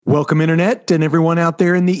Welcome, Internet, and everyone out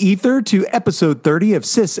there in the ether to episode 30 of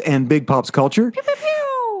Sis and Big Pop's Culture. Pew, pew,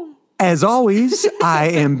 pew. As always, I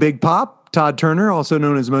am Big Pop, Todd Turner, also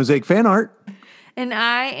known as Mosaic Fan Art. And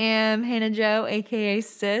I am Hannah Jo, a.k.a.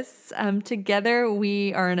 Sis. Together,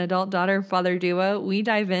 we are an adult daughter-father duo. We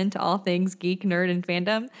dive into all things geek, nerd, and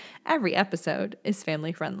fandom. Every episode is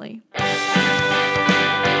family-friendly.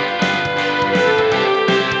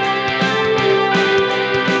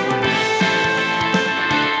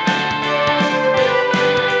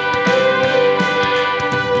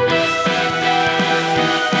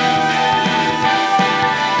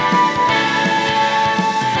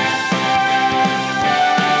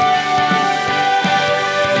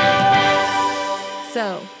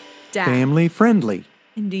 Dad. Family friendly.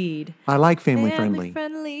 Indeed. I like family friendly.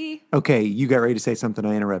 Friendly. Okay, you got ready to say something.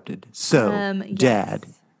 I interrupted. So, Dad.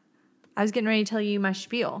 Yes. I was getting ready to tell you my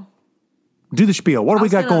spiel. Do the spiel. What do we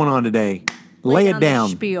got going on today? Lay it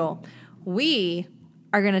down. The spiel. We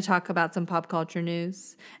are going to talk about some pop culture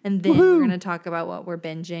news, and then we're going to talk about what we're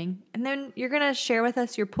binging, and then you're going to share with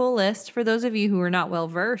us your pull list. For those of you who are not well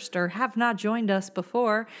versed or have not joined us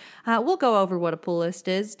before, we'll go over what a pull list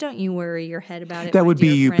is. Don't you worry your head about it. That would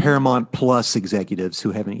be you friend. Paramount Plus executives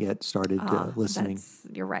who haven't yet started listening.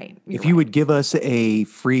 You're right. If you would give us a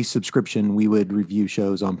free subscription, we would review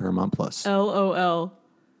shows on Paramount Plus. LOL.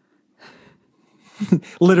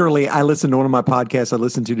 Literally, I listened to one of my podcasts I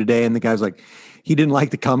listened to today, and the guy's like, he didn't like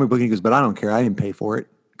the comic book. And he goes, but I don't care. I didn't pay for it.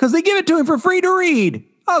 Because they give it to him for free to read.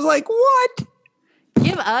 I was like, what?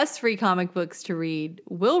 Give us free comic books to read.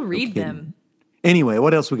 We'll read them. Anyway,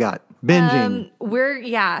 what else we got? Binging.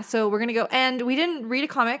 So we're going to go. And we didn't read a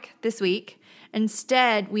comic this week.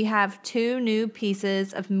 Instead, we have two new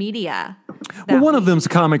pieces of media. Well, one of them's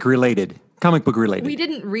comic book related. We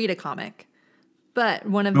didn't read a comic. But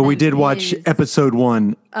one of But them we did watch episode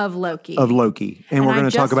 1 of Loki. And we're going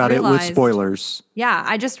to talk about it with spoilers. Yeah,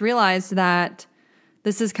 I just realized that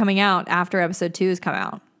this is coming out after episode 2 has come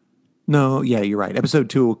out. No, yeah, you're right. Episode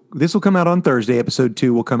 2, this will come out on Thursday. Episode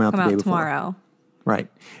 2 will come out the day before. Tomorrow. Right.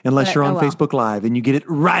 Unless you're on Facebook Live and you get it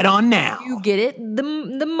right on now. You get it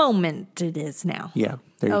the moment it is now. Yeah,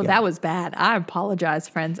 there you go. Oh, that was bad. I apologize,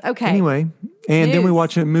 friends. Okay. Anyway, and then we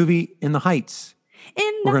watch a movie In the Heights.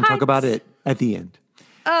 We're going to talk about it at the end.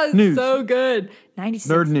 Oh, news. So good.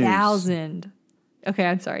 96,000. Okay,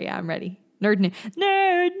 I'm sorry. Yeah, I'm ready. Nerd news.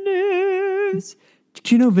 Nerd news.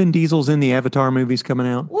 Did you know Vin Diesel's in the Avatar movies coming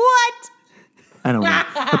out? What? I don't know.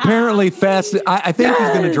 Apparently fast. I think he's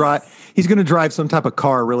going to drive. He's going to drive some type of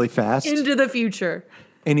car really fast. Into the future.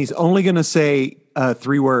 And he's only going to say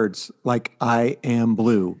 3 words like, I am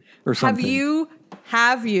blue or something.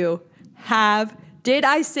 Did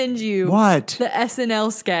I send you what? The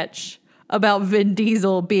SNL sketch about Vin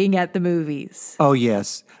Diesel being at the movies? Oh,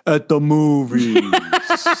 yes. At the movies. That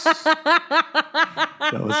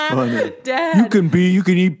was funny. Dad. You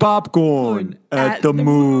can eat popcorn at the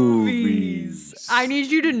movies. I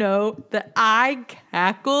need you to know that I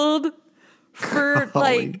cackled for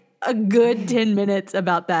like a good 10 minutes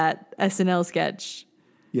about that SNL sketch.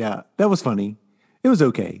 Yeah, that was funny. It was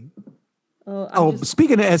okay.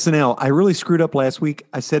 Speaking of SNL, I really screwed up last week.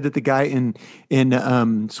 I said that the guy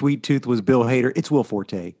in Sweet Tooth was Bill Hader. It's Will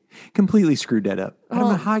Forte. Completely screwed that up. I don't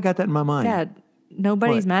know how I got that in my mind. Dad,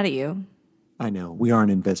 nobody's mad at you. I know. We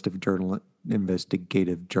aren't investigative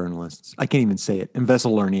journalists. I can't even say it. Blah,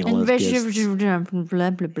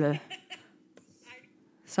 blah, blah.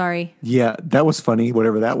 Sorry. Yeah, that was funny,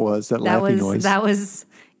 whatever that was, that laughing noise. That was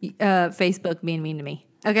Facebook being mean to me.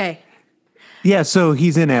 Okay. Yeah, so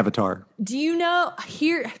he's in Avatar. Do you know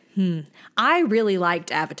I really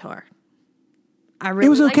liked Avatar. It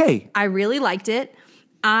was okay. I really liked it.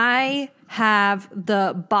 I have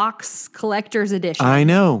the box collector's edition. I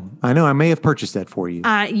know. I may have purchased that for you.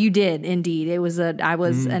 You did indeed. I was an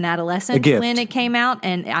adolescent when it came out,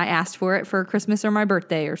 and I asked for it for Christmas or my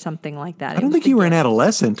birthday or something like that. I don't think you were an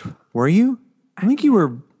adolescent, were you? I think you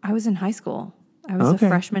were. I was in high school. I was a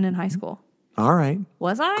freshman in high school. All right.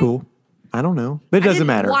 Was I? Cool. I don't know, but it doesn't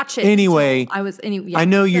matter. Watch it. Anyway, I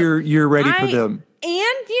know you're ready for them.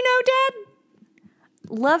 And Dad,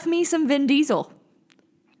 love me some Vin Diesel.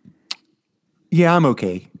 Yeah, I'm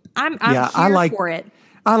okay. I'm here for it.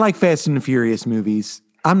 I like Fast and the Furious movies.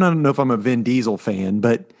 I don't know if I'm a Vin Diesel fan,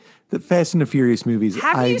 but the Fast and the Furious movies.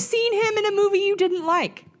 Have you seen him in a movie you didn't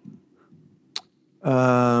like?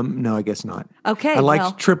 No, I guess not. Okay, I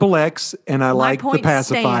liked Triple X, and I liked The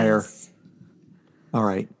Pacifier. Stands. All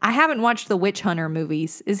right. I haven't watched the Witch Hunter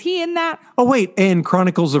movies. Is he in that? Oh, wait. And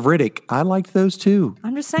Chronicles of Riddick. I liked those too.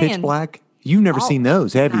 I'm just saying. Pitch Black. You've never seen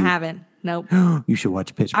those, have you? I haven't. Nope. You should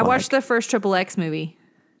watch Pitch Black. I watched the first Triple X movie.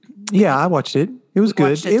 Yeah, I watched it. It was good.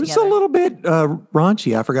 watched it It was a together. little bit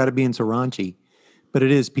raunchy. I forgot it being so raunchy, but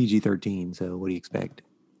it is PG-13. So what do you expect?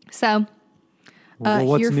 So Well,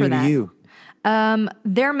 what's here new for to that. you?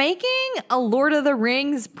 They're making a Lord of the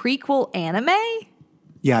Rings prequel anime.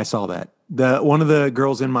 Yeah, I saw that. One of the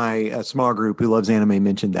girls in my small group who loves anime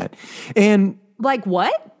mentioned that, and Like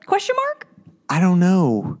what? Question mark? I don't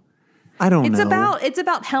know. It's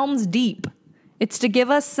about Helm's Deep. It's to give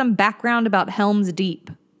us some background about Helm's Deep.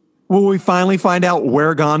 Will we finally find out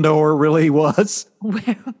where Gondor really was?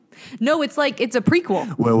 No, it's a prequel.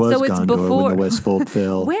 Where was so it's Gondor before when the Westfold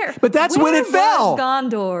fell? Where? But that's when it was fell.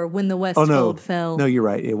 Gondor when the Oh Westfold no, fell. no, you're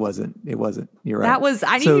right. It wasn't. You're right. That was.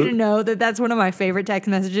 I need you to know that that's one of my favorite text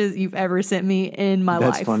messages you've ever sent me in my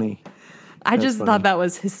life. That's funny. I just thought that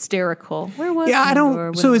was hysterical. Where was? Yeah, I Gondor don't.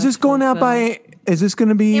 when So the is this going Westfold out fell? by? Is this going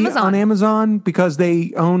to be Amazon. on Amazon because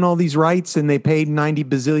they own all these rights and they paid $90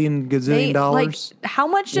 gazillion dollars? How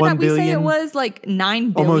much did $1 we say it billion? was? Like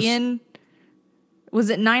 9 Almost. billion? Was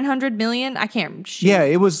it 900 million? I can't. Shoot. Yeah,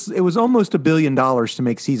 it was almost $1 billion to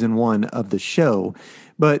make season 1 of the show,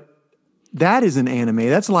 but that is an anime.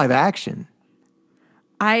 That's live action.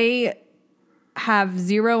 I have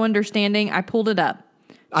zero understanding. I pulled it up.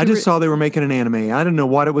 I just saw they were making an anime. I didn't know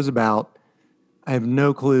what it was about. I have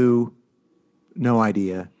no clue, no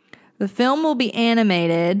idea. The film will be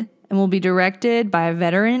animated and will be directed by a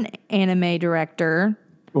veteran anime director.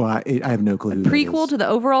 Well, I have no clue. Who that Prequel is. to the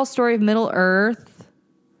overall story of Middle Earth.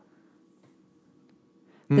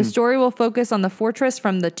 The story will focus on the fortress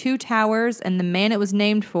from the Two Towers and the man it was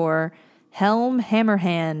named for, Helm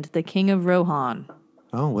Hammerhand, the King of Rohan.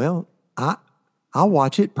 Oh well, I'll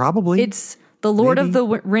watch it probably. It's the Lord Maybe. of the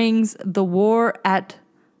Rings, the war at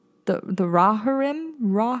the Rohirrim?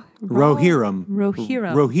 Rohirrim.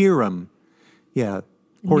 Rohirrim. Rohirrim. Yeah.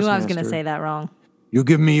 I knew I was going Horsemaster. to say that wrong. You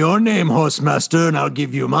give me your name, Horsemaster, and I'll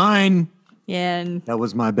give you mine. Yeah, and That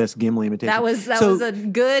was my best Gimli imitation. that was So, a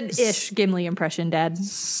good-ish Gimli impression, Dad.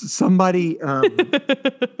 somebody.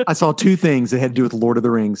 I saw two things that had to do with Lord of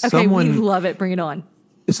the Rings. Okay, we love it. Bring it on.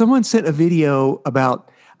 Someone sent a video about,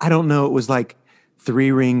 I don't know, it was like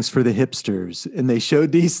 3 rings for the hipsters. And they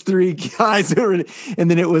showed these 3 guys who were,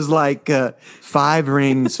 and then it was like 5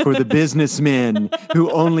 rings for the businessmen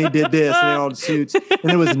who only did this and they all had suits. And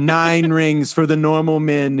there was 9 rings for the normal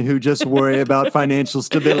men who just worry about financial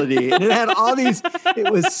stability. And it had all these,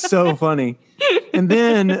 it was so funny. And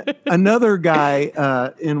then another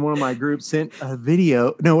guy in one of my groups sent a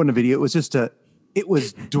video. No, it wasn't a video. It was just it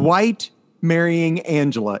was Dwight marrying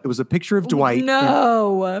Angela. It was a picture of Dwight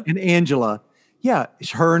No. and Angela. Yeah,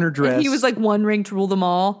 her in her dress. And he was like one ring to rule them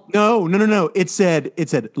all. No. It said,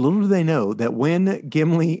 little do they know that when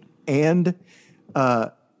Gimli and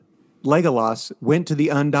Legolas went to the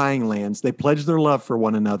Undying Lands, they pledged their love for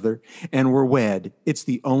one another and were wed. It's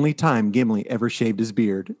the only time Gimli ever shaved his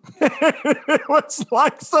beard. It was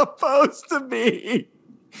like supposed to be.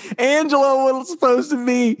 Angela was supposed to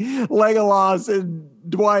be Legolas and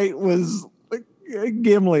Dwight was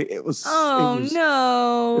Gimli. It was Oh,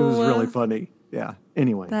 no. It was really funny. Yeah.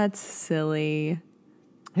 Anyway. That's silly.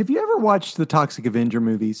 Have you ever watched the Toxic Avenger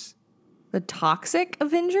movies? The Toxic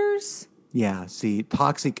Avengers? Yeah, see,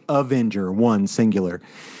 Toxic Avenger, 1 singular.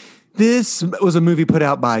 This was a movie put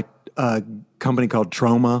out by a company called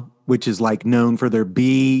Troma, which is like known for their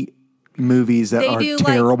B movies that are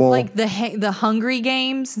terrible. Like the Hungry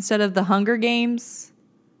Games instead of the Hunger Games.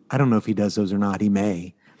 I don't know if he does those or not. He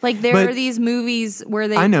may. Like there But- are these movies where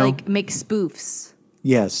they I know. like make spoofs.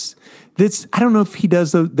 Yes. I don't know if he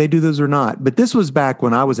does those, they do those or not, but this was back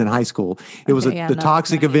when I was in high school. It was Okay, yeah, the no,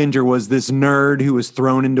 Toxic not yet. Avenger was this nerd who was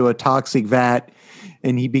thrown into a toxic vat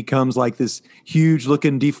and he becomes like this huge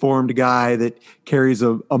looking deformed guy that carries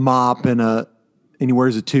a mop and he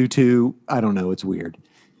wears a tutu. I don't know. It's weird.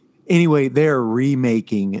 Anyway, they're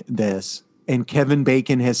remaking this and Kevin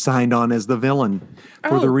Bacon has signed on as the villain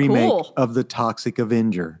for the Oh, remake cool. of the Toxic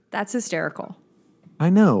Avenger. That's hysterical.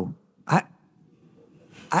 I know.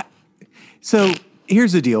 So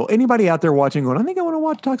here's the deal. Anybody out there watching going, I think I want to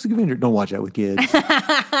watch Toxic Avenger. Don't watch that with kids.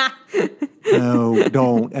 No,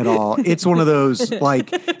 don't at all. It's one of those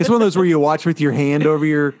where you watch with your hand over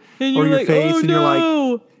your face and you're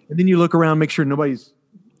like, and then you look around, make sure anybody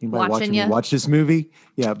watching ya. you watch this movie.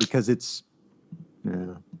 Yeah, because it's,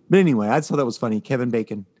 yeah. But anyway, I thought that was funny. Kevin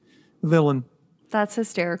Bacon, villain. That's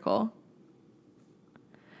hysterical.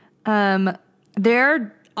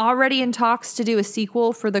 They're already in talks to do a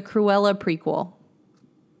sequel for the Cruella prequel.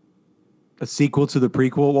 A sequel to the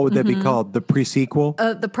prequel. What would that be called? The pre-sequel?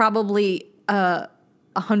 The probably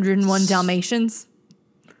 101 Dalmatians.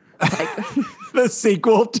 Like the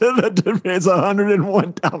sequel to is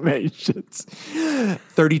 101 Dalmatians.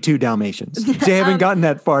 32 Dalmatians. They haven't gotten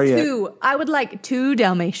that far yet. I would like 2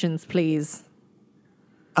 Dalmatians, please.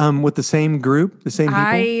 With the same group, the same people?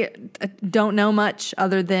 I don't know much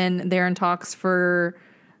other than they're in talks for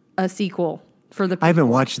a sequel for the. I haven't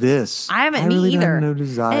watched this. I haven't me either. Have no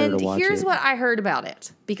desire to watch it. And here's what I heard about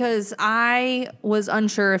it, because I was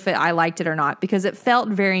unsure if I liked it or not, because it felt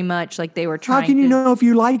very much like they were trying. How can you know if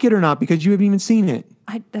you like it or not? Because you haven't even seen it.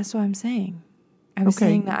 That's what I'm saying. I was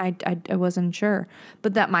saying that I wasn't sure,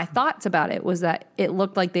 but that my thoughts about it was that it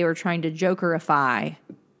looked like they were trying to Jokerify.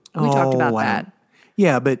 We talked about that.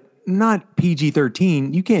 Yeah, but not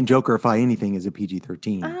PG-13. You can't Jokerify anything as a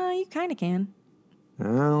PG-13. You kind of can. I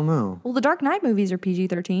don't know. Well, the Dark Knight movies are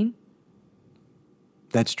PG-13.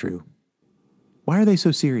 That's true. Why are they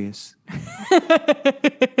so serious?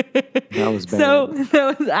 That was bad.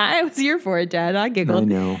 I was here for it, Dad. I giggled. I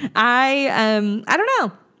know. I don't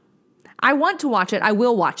know. I want to watch it. I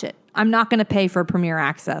will watch it. I'm not going to pay for Premiere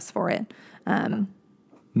Access for it.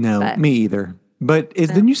 No, me either. But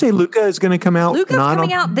didn't you say Luca is going to come out? Luca's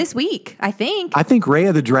coming out this week, I think. I think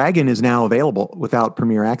Raya the Dragon is now available without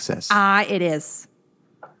Premiere Access. It is.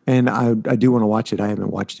 And I do want to watch it. I haven't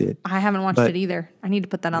watched it. I haven't watched it either. I need to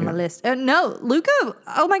put that on the list. No, Luca.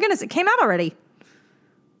 Oh my goodness, it came out already.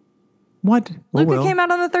 What? Luca came out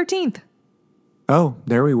on the 13th. Oh,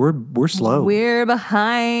 there we're slow. We're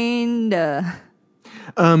behind.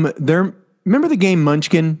 Remember the game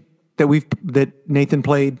Munchkin that Nathan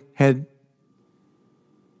played?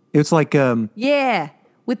 It's like yeah,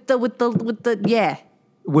 with the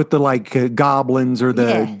like goblins or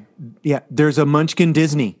the there's a Munchkin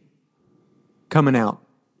Disney coming out.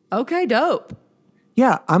 Okay, dope.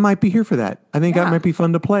 Yeah, I might be here for that. I think that might be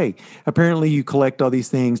fun to play. Apparently, you collect all these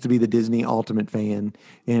things to be the Disney Ultimate fan,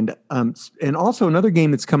 and also another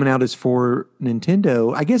game that's coming out is for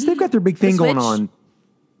Nintendo. I guess they've got their big thing going on.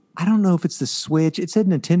 I don't know if it's the Switch. It said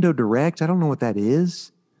Nintendo Direct. I don't know what that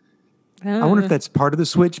is. I wonder if that's part of the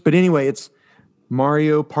Switch. But anyway, it's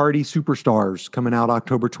Mario Party Superstars coming out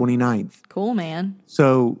October 29th. Cool, man.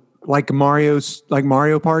 So like Mario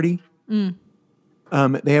Party.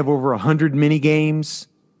 They have over 100 mini games.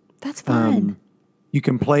 That's fun. You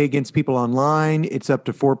can play against people online. It's up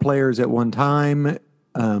to 4 players at one time.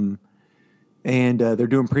 And they're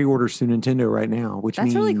doing pre-orders through Nintendo right now, which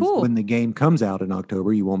means really cool. When the game comes out in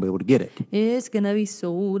October, you won't be able to get it. It's going to be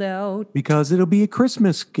sold out. Because it'll be a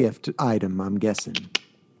Christmas gift item, I'm guessing.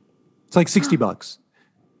 It's like $60.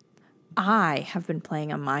 I have been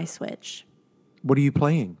playing on my Switch. What are you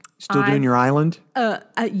playing? Still doing your island?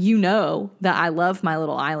 You know that I love my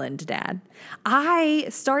little island, Dad. I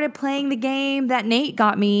started playing the game that Nate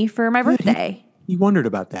got me for my birthday. He wondered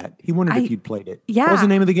about that. He wondered if you'd played it. Yeah. What was the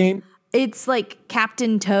name of the game? It's like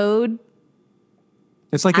Captain Toad.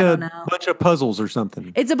 It's like a bunch of puzzles or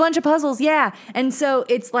something. It's a bunch of puzzles, yeah. And so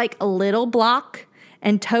it's like a little block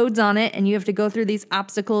and Toad's on it, and you have to go through these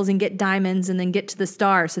obstacles and get diamonds and then get to the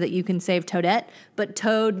star so that you can save Toadette. But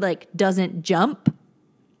Toad doesn't jump.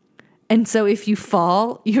 And so if you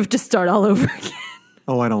fall, you have to start all over again.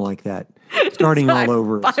 Oh, I don't like that. Starting all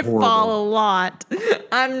over is horrible. I fall a lot.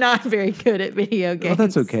 I'm not very good at video games. Well,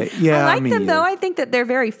 that's okay. Yeah, I like them though. I think that they're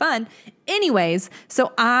very fun. Anyways,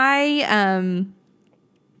 so and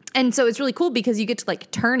so it's really cool because you get to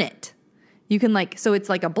turn it. You can so it's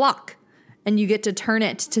like a block, and you get to turn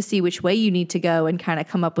it to see which way you need to go and kind of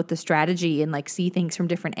come up with the strategy and see things from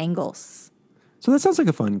different angles. So that sounds like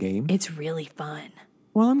a fun game. It's really fun.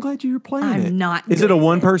 Well, I'm glad you're playing it. I'm not. Is it a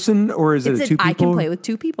one person or is it a 2 people? I can play with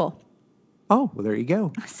 2 people. Oh, well, there you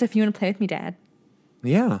go. So if you want to play with me, Dad.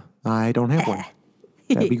 Yeah, I don't have one.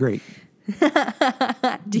 That'd be great.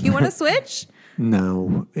 Do you want to switch?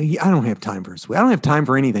 No, I don't have time for a Switch. I don't have time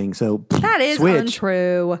for anything. So that is Switch.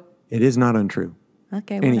 Untrue. It is not untrue.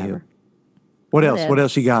 Okay, whatever. Anywho. What else? What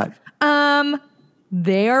else you got?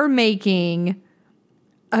 They're making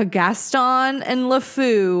a Gaston and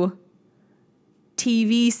LeFou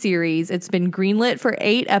TV series. It's been greenlit for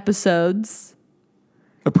 8 episodes.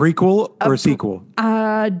 A prequel or a sequel?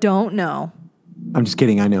 Don't know. I'm just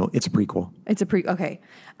kidding. I know. It's a prequel. It's a okay.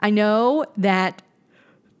 I know that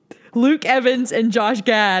Luke Evans and Josh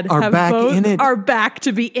Gad are back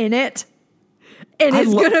to be in it. And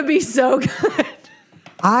it's going to be so good.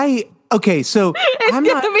 So it's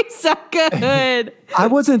going to be so good. I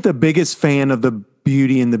wasn't the biggest fan of the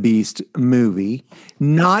Beauty and the Beast movie,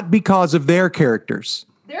 not because of their characters.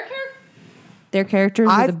 Their characters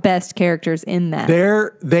are the best characters in that.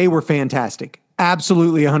 They were fantastic.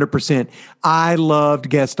 Absolutely 100%. I loved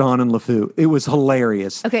Gaston and LeFou. It was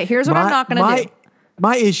hilarious. Okay, here's what I'm not going to do.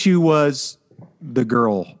 My issue was the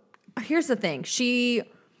girl Here's the thing. She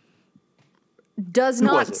does Who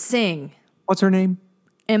was not it? sing. What's her name?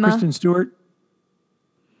 Emma. Kristen Stewart?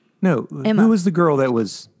 No. Emma. Who was the girl that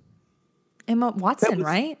was... Emma Watson,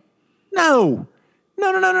 right? No.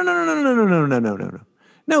 No.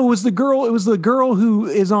 No, it was the girl. It was the girl who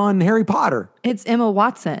is on Harry Potter. It's Emma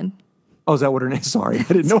Watson. Oh, is that what her name? Sorry, I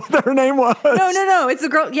didn't know what her name was. No. It's the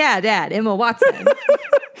girl. Yeah, Dad. Emma Watson.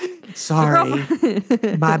 Sorry,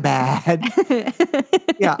 my bad.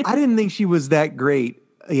 Yeah, I didn't think she was that great.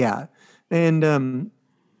 Yeah, and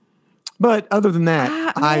but other than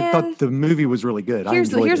that, I thought the movie was really good.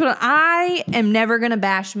 Here's what I am never gonna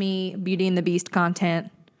bash me Beauty and the Beast content.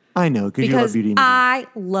 I know because you love Beauty and the Beast. I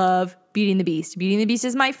love Beauty and the Beast. Beauty and the Beast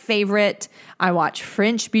is my favorite. I watch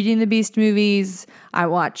French Beauty and the Beast movies. I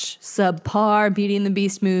watch subpar Beauty and the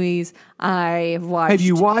Beast movies. Have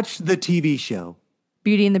you watched the TV show?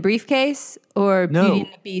 Beauty and the Briefcase or No. Beauty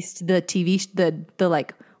and the Beast, the TV, the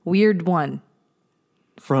like weird one?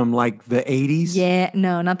 From like the 80s? Yeah,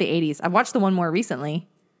 no, not the 80s. I've watched the one more recently.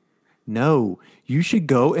 No, you should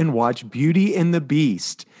go and watch Beauty and the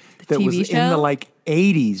Beast. That TV was show? in the like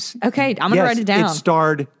 80s. Okay, I'm gonna write it down.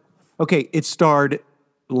 It starred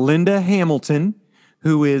Linda Hamilton,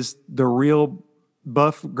 who is the real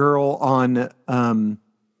buff girl on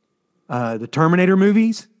the Terminator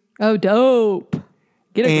movies. Oh, dope.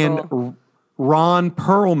 Get it, And girl. Ron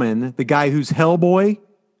Perlman, the guy who's Hellboy,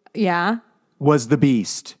 Yeah. was the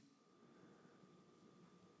Beast.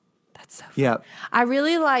 That's so fun. Yeah. I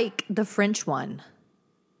really like the French one.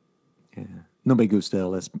 Yeah. No me gusta.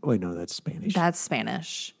 That's Spanish. That's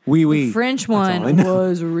Spanish. Oui, oui. The French That's all I one know.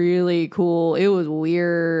 was really cool. It was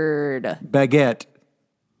weird. Baguette.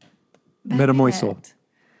 Metamoiselle.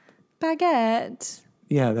 Baguette.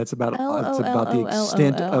 Yeah, that's about the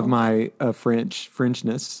extent of my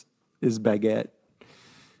Frenchness is baguette.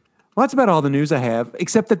 Well, that's about all the news I have,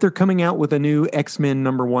 except that they're coming out with a new X-Men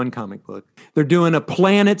 #1 comic book. They're doing a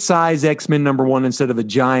planet-size X-Men #1 instead of a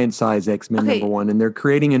giant-size X-Men #1, and they're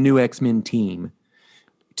creating a new X-Men team.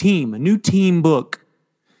 A new team book.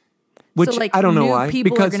 Which So, like, I don't know new why.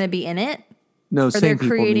 people because are going to be in it? no, Or same they're people,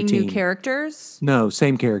 creating new new team. characters? No,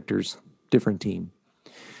 same characters, different team.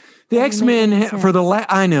 The Doesn't X-Men make any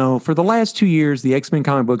for the last 2 years, the X-Men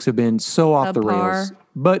comic books have been so off the rails. Subpar.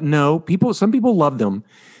 But no, some people loved them.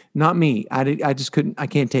 Not me. I just couldn't. I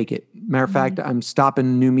can't take it. Matter of fact, I'm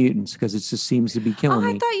stopping New Mutants because it just seems to be killing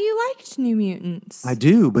I me. thought you liked New Mutants. I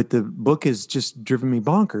do, but the book has just driven me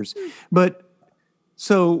bonkers. But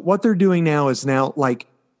so what they're doing now is like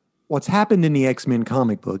what's happened in the X-Men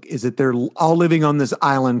comic book is that they're all living on this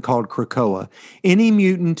island called Krakoa. Any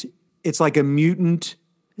mutant, it's like a mutant.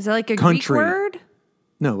 Is that like a country. Greek word?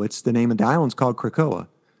 No, it's the name of the island's called Krakoa.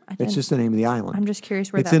 It's just the name of the island. I'm just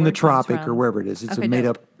curious where it's that in the word comes tropic or from. wherever it is. It's Okay, a made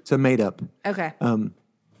dope. up. It's a made up. Okay.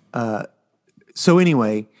 So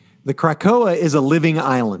anyway, the Krakoa is a living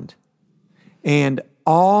island, and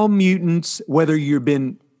all mutants, whether you've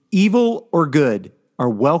been evil or good, are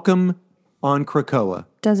welcome on Krakoa.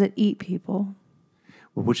 Does it eat people?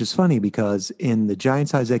 Which is funny because in the Giant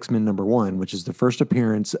Size X-Men #1, which is the first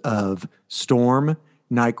appearance of Storm,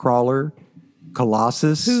 Nightcrawler,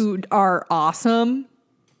 Colossus, Who are awesome.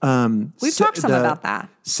 We've talked some about that.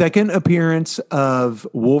 Second appearance of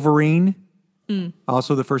Wolverine,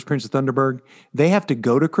 also the first appearance of Thunderbird. They have to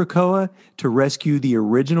go to Krakoa to rescue the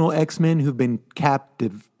original X-Men who've been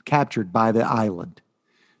captured by the island.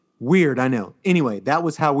 Weird, I know. Anyway, that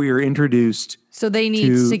was how we were introduced. So they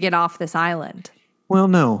need to get off this island. Well,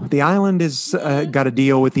 no, the island has got to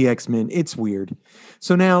deal with the X-Men. It's weird.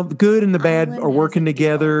 So now the good and the bad Island are working has a deal.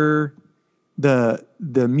 together.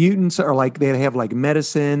 The mutants are like they have like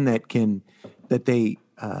medicine that they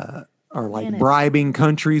are like Planet. bribing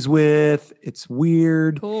countries with. It's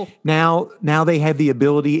weird. Cool. Now they have the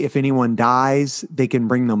ability if anyone dies, they can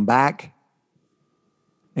bring them back.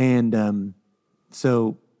 And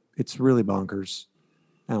so it's really bonkers.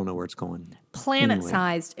 I don't know where it's going.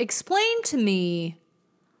 Planet-sized. Explain to me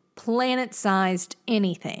planet-sized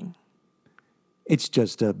anything. It's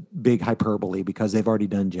just a big hyperbole because they've already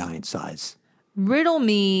done giant size. Riddle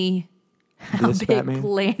me how This big Batman?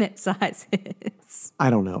 planet size is. I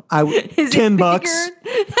don't know. Is it $10. bigger?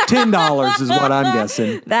 $10 is what I'm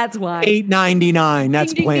guessing. That's why. $8.99.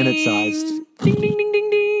 That's Ding, ding, planet ding. sized. Ding, ding, ding, ding,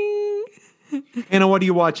 ding. Anna, what are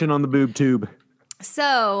you watching on the boob tube?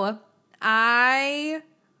 So, I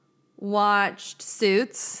watched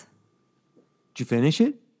Suits. Did you finish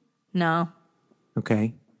it? No.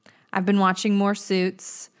 Okay. I've been watching more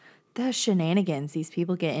Suits. The shenanigans these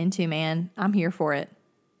people get into, man. I'm here for it.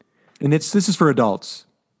 And this is for adults.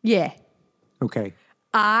 Yeah. Okay.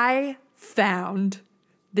 I found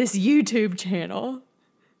this YouTube channel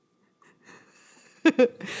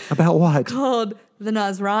About what? called The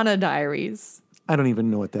Nasrana Diaries. I don't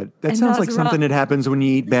even know what that sounds like something that happens when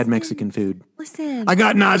you eat bad Mexican food. Listen. I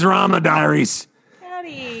got Nasrana Diaries.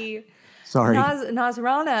 Daddy. Sorry.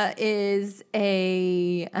 Nasrana is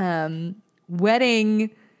a wedding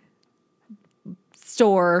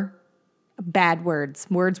store. Bad words.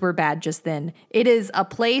 Words were bad just then. It is a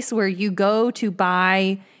place where you go to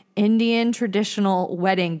buy Indian traditional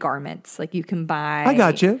wedding garments. Like you can buy. I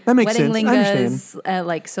got you. That makes wedding sense. lingas, I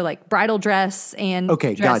understand. like bridal dress and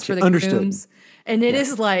okay, dress gotcha. for the Understood. grooms. And it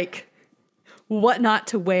is like what not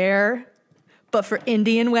to wear, but for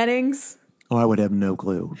Indian weddings. Oh, I would have no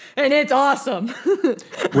clue. And it's awesome.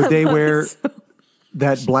 Would they wear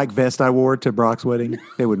that black vest I wore to Brock's wedding?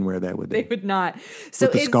 They wouldn't wear that, would they? They would not. So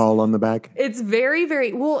with the skull on the back? It's very,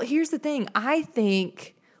 very, well, here's the thing. I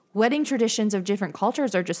think wedding traditions of different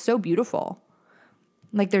cultures are just so beautiful.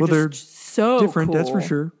 Like they're just so different, cool. That's for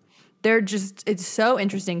sure. It's so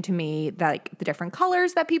interesting to me that like the different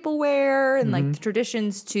colors that people wear and like the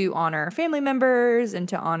traditions to honor family members and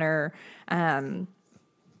to honor,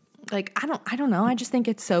 like, I don't know. I just think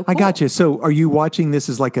it's so cool. I got you. So are you watching this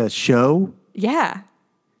as like a show? Yeah.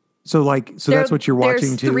 So that's what you're watching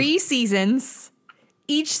there's too? 3 seasons.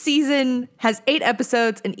 Each season has 8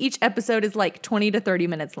 episodes and each episode is like 20 to 30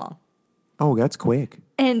 minutes long. Oh, that's quick.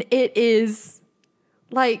 And it is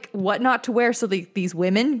like what not to wear. So these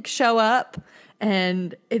women show up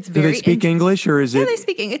and it's very... Do they speak English or is it... Yeah, they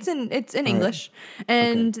speak English. It's in English.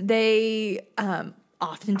 And they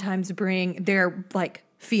oftentimes bring their like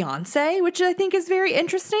fiance, which I think is very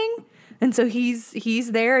interesting. And so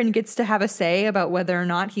he's there and gets to have a say about whether or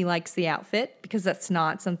not he likes the outfit because that's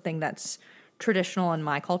not something that's traditional in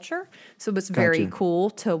my culture. So it's very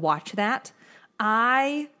cool to watch that.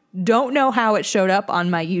 I don't know how it showed up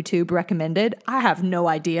on my YouTube recommended. I have no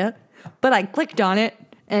idea. But I clicked on it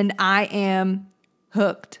and I am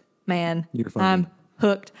hooked, man. You're funny. I'm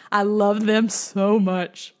hooked. I love them so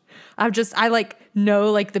much. I like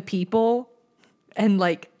know like the people and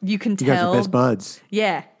like you can tell. You guys are best buds.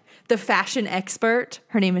 Yeah. The fashion expert,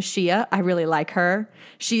 her name is Shia. I really like her.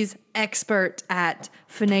 She's expert at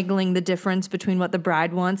finagling the difference between what the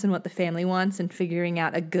bride wants and what the family wants and figuring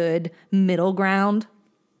out a good middle ground.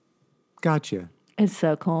 Gotcha. It's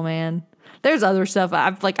so cool, man. There's other stuff.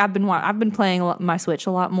 I've been playing my Switch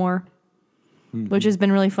a lot more, which has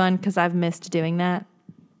been really fun because I've missed doing that.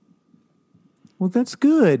 Well, that's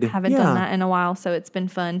good. Haven't done that in a while, so it's been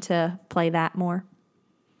fun to play that more.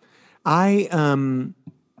 I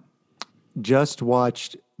just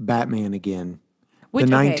watched Batman again. The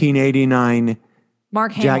 1989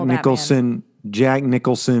 Mark Hamill Jack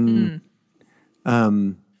Nicholson.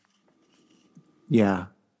 Yeah.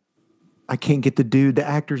 I can't get the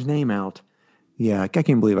actor's name out. Yeah, I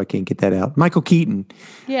can't believe I can't get that out. Michael Keaton.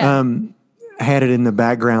 Yeah. Had it in the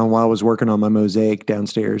background while I was working on my mosaic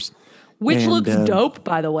downstairs. Which looks dope,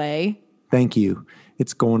 by the way. Thank you.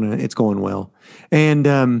 It's going well. And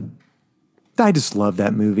I just love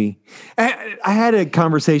that movie. I had a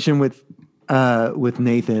conversation with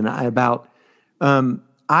Nathan about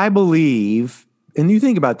I believe, and you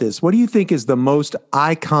think about this, what do you think is the most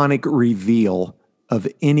iconic reveal of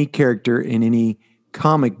any character in any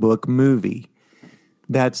comic book movie?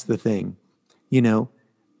 That's the thing, and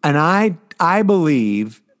I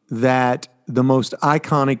believe that the most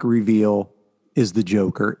iconic reveal is the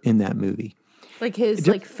Joker in that movie. Like his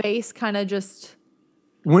face kind of just...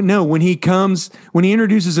 When he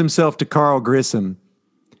introduces himself to Carl Grissom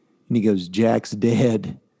and he goes, Jack's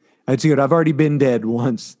dead. I'd say, I've already been dead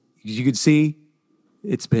once. You could see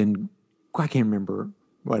it's been, I can't remember,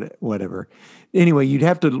 whatever. Anyway, you'd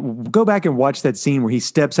have to go back and watch that scene where he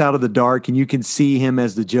steps out of the dark and you can see him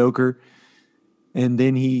as the Joker. And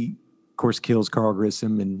then he, of course, kills Carl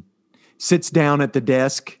Grissom and sits down at the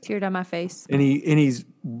desk. Tear down my face. And he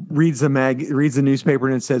reads the newspaper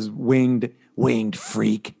and it says, winged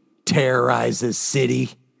freak terrorizes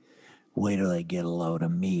city. Wait till they get a load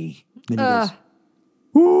of me. Then he goes,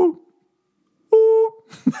 ooh, ooh.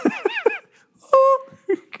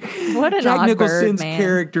 What an Jack odd Nicholson's bird, man.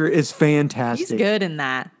 character is fantastic. He's good in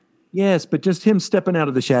that. Yes, but just him stepping out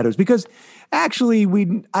of the shadows. Because actually,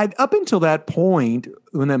 up until that point,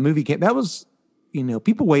 when that movie came, that was,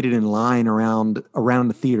 people waited in line around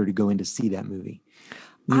the theater to go in to see that movie.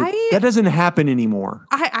 That doesn't happen anymore.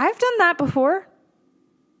 I've done that before.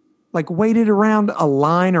 Like waited around a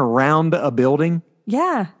line around a building?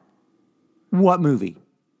 Yeah. What movie?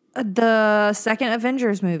 The second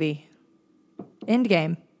Avengers movie.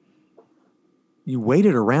 Endgame. You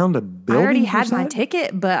waited around a building? I already had my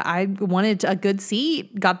ticket, but I wanted a good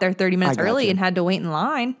seat. Got there 30 minutes early and had to wait in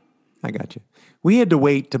line. I got you. We had to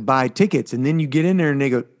wait to buy tickets, and then you get in there and they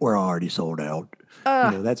go, "We're already sold out."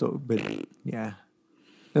 That's what. But yeah,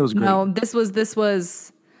 that was great. No, this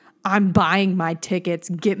was. I'm buying my tickets.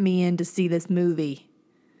 Get me in to see this movie.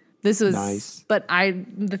 This was nice. But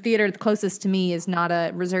the theater closest to me is not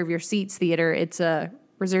a reserve your seats theater. It's a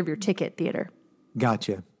reserve your ticket theater.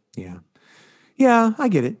 Gotcha. Yeah. Yeah, I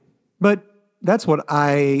get it. But that's what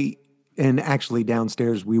and actually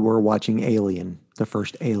downstairs we were watching Alien, the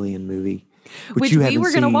first Alien movie. Which we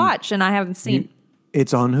were going to watch and I haven't seen.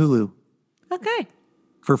 It's on Hulu. Okay.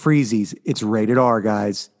 For freezies. It's rated R,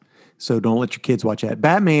 guys. So don't let your kids watch that.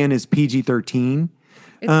 Batman is PG-13.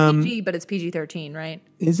 It's PG, but it's PG-13, right?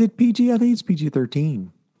 Is it PG? I think it's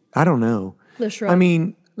PG-13. I don't know. Le shrug. I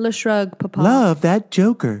mean, Le shrug, papa. Love that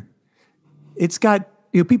Joker. It's got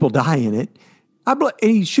people die in it. And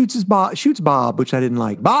he shoots Bob, which I didn't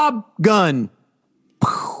like. Bob, gun.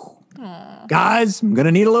 Guys, I'm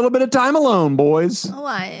gonna need a little bit of time alone, boys.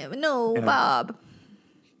 Bob.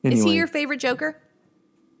 Anyway. Is he your favorite Joker?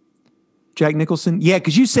 Jack Nicholson? Yeah,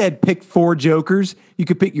 because you said pick 4 Jokers. You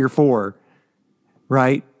could pick your 4,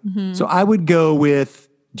 right? Mm-hmm. So I would go with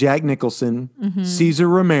Jack Nicholson, Cesar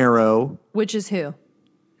Romero. Which is who?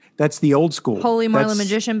 That's the old school. Holy Marlin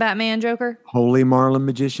Magician Batman Joker? Holy Marlin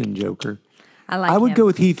Magician Joker. I would go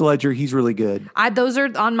with Heath Ledger. He's really good. Those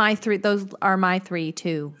are on my 3. Those are my 3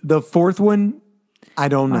 too. The 4th one, I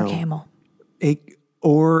don't know. Mark Hamill.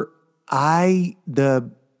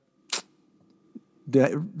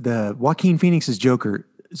 The Joaquin Phoenix's Joker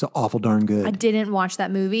is awful darn good. I didn't watch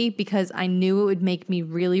that movie because I knew it would make me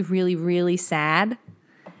really, really, really sad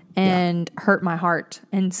and hurt my heart.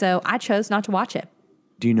 And so I chose not to watch it.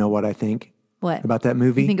 Do you know what I think? What? About that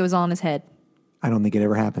movie? You think it was all in his head? I don't think it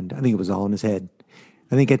ever happened. I think it was all in his head.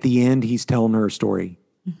 I think at the end, he's telling her a story.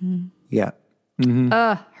 Mm-hmm. Yeah.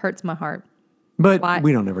 Mm-hmm. Hurts my heart. But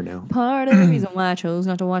we don't ever know. Part of the reason why I chose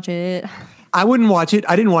not to watch it. I wouldn't watch it.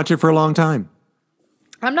 I didn't watch it for a long time.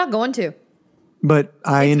 I'm not going to. But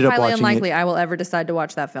I ended up watching it. It's highly unlikely I will ever decide to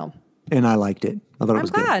watch that film. And I liked it. I thought it was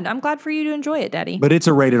good. I'm glad for you to enjoy it, Daddy. But it's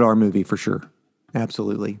a rated R movie for sure.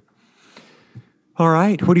 Absolutely. All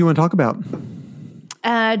right. What do you want to talk about?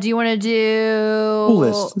 Do you want to do pool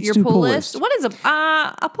list? your pool list? What is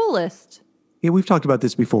a pool list? Yeah, we've talked about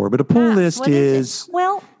this before, but a pool list is...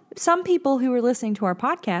 Well, some people who are listening to our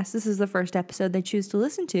podcast, this is the first episode they choose to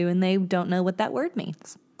listen to, and they don't know what that word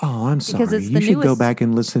means. Oh, I'm sorry. Because you should go back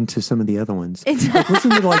and listen to some of the other ones. Listen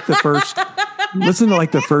to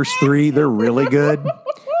the first 3. They're really good.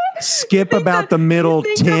 Skip about the middle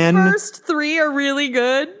 10. The first 3 are really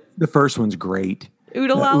good. The first one's great.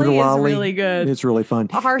 Oodalali is really good. It's really fun.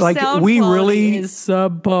 Our sound quality is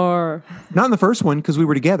subpar. Not in the first one because we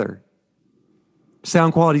were together.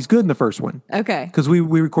 Sound quality's good in the first one. Okay. Because we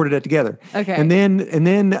recorded it together. Okay. And then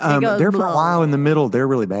there for a while in the middle, they're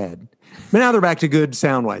really bad. But now they're back to good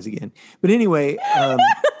sound-wise again. But anyway,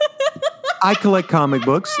 I collect comic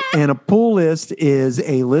books, and a pull list is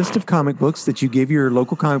a list of comic books that you give your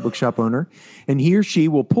local comic book shop owner, and he or she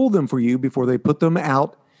will pull them for you before they put them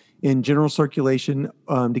out in general circulation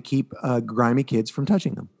to keep grimy kids from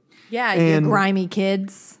touching them. Yeah, you grimy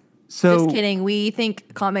kids. So, just kidding. We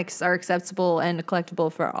think comics are acceptable and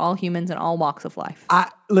collectible for all humans in all walks of life.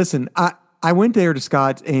 I went there to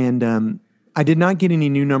Scott, and I did not get any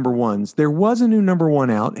new number 1s. There was a new number 1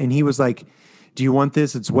 out, and he was like, "Do you want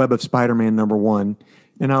this? It's Web of Spider-Man number 1."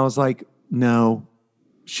 And I was like, "No.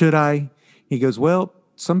 Should I?" He goes, "Well,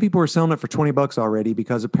 some people are selling it for $20 already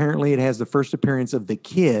because apparently it has the first appearance of the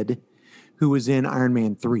kid who was in Iron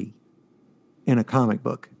Man 3 in a comic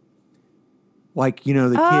book. Like, the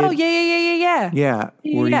kid. Oh, yeah. Yeah,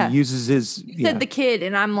 where he uses his... You said the kid,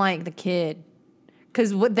 and I'm like, the kid.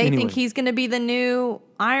 Because think he's going to be the new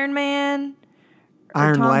Iron Man?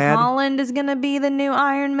 Iron Lad? Tom Holland is going to be the new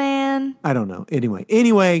Iron Man? I don't know.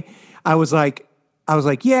 Anyway, I was like,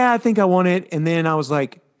 yeah, I think I want it. And then I was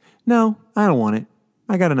like, no, I don't want it.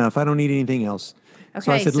 I got enough. I don't need anything else. Okay,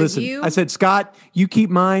 so I said, listen, I said, Scott, you keep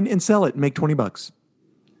mine and sell it and make $20.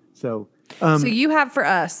 So you have for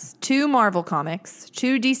us 2 Marvel comics,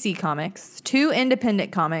 2 DC comics, 2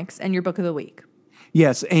 independent comics, and your book of the week.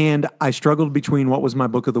 Yes, and I struggled between what was my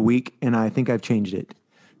book of the week, and I think I've changed it.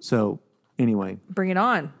 So anyway. Bring it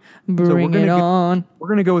on. Bring it on. We're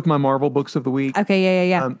going to go with my Marvel books of the week. Okay,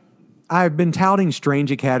 yeah. I've been touting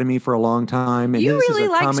Strange Academy for a long time. And you really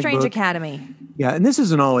like Strange Academy. Yeah, and this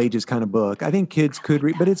is an all-ages kind of book. I think kids could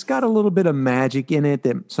read, but it's got a little bit of magic in it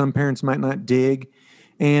that some parents might not dig,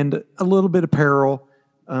 and a little bit of peril.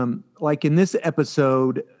 Like in this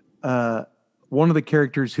episode, one of the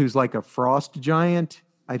characters who's like a frost giant,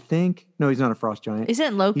 I think. No, he's not a frost giant.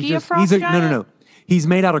 Isn't Loki a frost giant? No. He's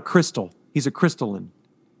made out of crystal. He's a crystalline.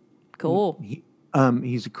 Cool.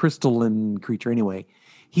 He's a crystalline creature anyway.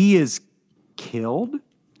 He is killed.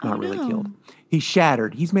 Not really killed. He's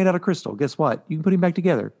shattered. He's made out of crystal. Guess what? You can put him back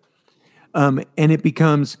together. And it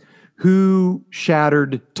becomes who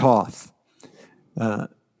shattered Toth. And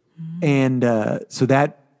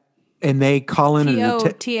they call in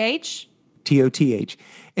T-O-T-H? T-O-T-H.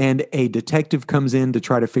 And a detective comes in to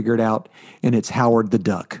try to figure it out, and it's Howard the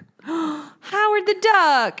Duck. Howard the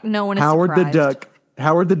Duck. No one is surprised.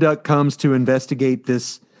 Howard the Duck comes to investigate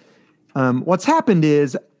this. What's happened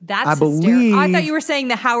is, I believe... I thought you were saying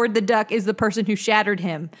that Howard the Duck is the person who shattered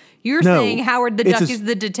him. You're saying Howard the Duck is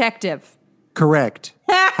the detective. Correct.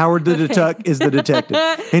 Howard the Duck is the detective.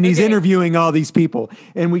 And he's interviewing all these people.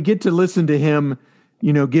 And we get to listen to him,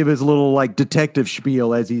 give his little like detective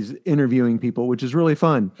spiel as he's interviewing people, which is really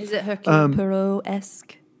fun. Is it Hercule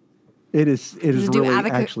Poirot-esque? It is really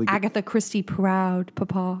actually good. Agatha Christie proud,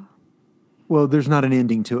 Papa. Well, there's not an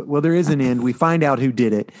ending to it. Well, there is an end. We find out who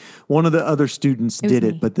did it. One of the other students did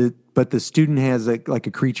it, but the student has a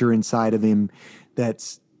creature inside of him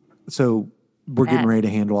so we're getting ready to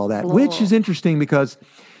handle all that, which is interesting because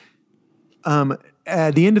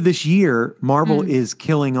at the end of this year, Marvel is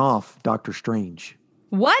killing off Doctor Strange.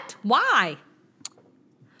 What? Why?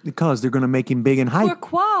 Because they're going to make him big and hype.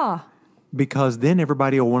 Pourquoi? Because then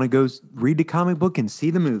everybody will want to go read the comic book and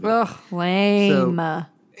see the movie. Ugh, lame. So,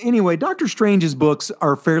 anyway, Doctor Strange's books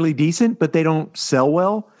are fairly decent, but they don't sell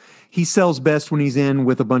well. He sells best when he's in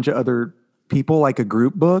with a bunch of other people, like a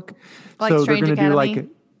group book. Like so Strange they're going to do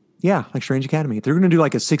like Strange Academy. They're going to do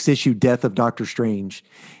like a 6-issue Death of Doctor Strange,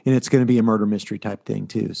 and it's going to be a murder mystery type thing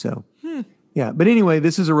too. So, yeah. But anyway,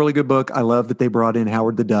 this is a really good book. I love that they brought in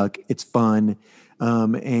Howard the Duck. It's fun,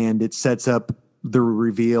 and it sets up the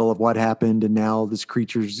reveal of what happened, and now this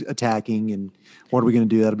creature's attacking, and what are we going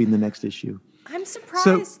to do? That'll be in the next issue. I'm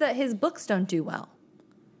surprised that his books don't do well.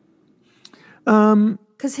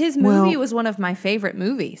 Because his movie was one of my favorite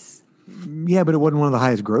movies. Yeah, but it wasn't one of the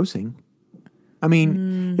highest grossing. I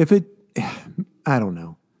mean, I don't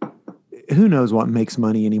know. Who knows what makes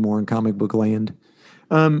money anymore in comic book land?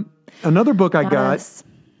 Another book I got.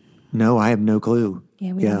 No, I have no clue.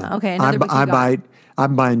 Yeah. Okay. Another book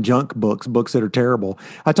I'm buying junk books that are terrible.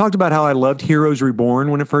 I talked about how I loved Heroes Reborn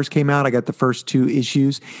when it first came out. I got the first 2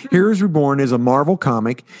 issues. Heroes Reborn is a Marvel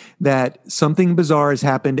comic that something bizarre has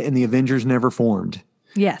happened and the Avengers never formed.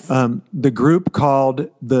 Yes. The group called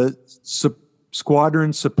the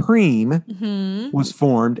Squadron Supreme was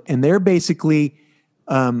formed, and they're basically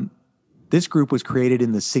this group was created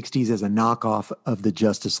in the 60s as a knockoff of the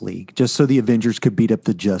Justice League, just so the Avengers could beat up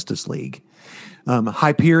the Justice League.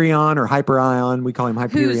 Hyperion or Hyperion, we call him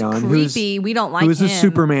Hyperion. Who's creepy. We don't like him. Who's a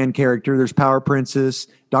Superman character. There's Power Princess,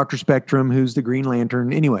 Dr. Spectrum, who's the Green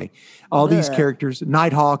Lantern. Anyway, all these characters.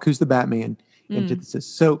 Nighthawk, who's the Batman. Antithesis.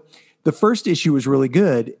 So the first issue was really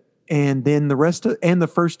good, and then the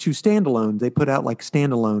first 2 standalones, they put out like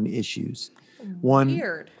standalone issues. One,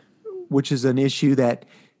 which is an issue that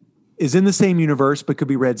is in the same universe but could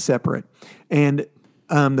be read separate. And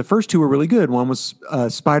the first 2 were really good. One was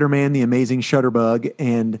Spider-Man, the Amazing Shutterbug,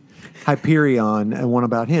 and Hyperion, and one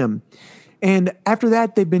about him. And after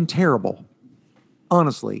that, they've been terrible,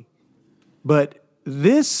 honestly. But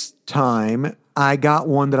this time, I got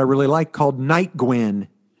one that I really like called Night Gwen.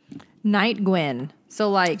 Night Gwen.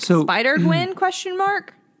 So Spider Gwen, question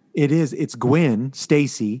mark? It is. It's Gwen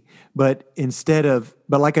Stacy, but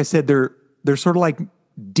like I said, they're sort of like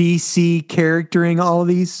DC charactering all of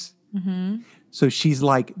these. Mm-hmm. So she's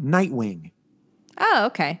like Nightwing. Oh,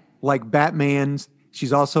 okay. Like Batman's.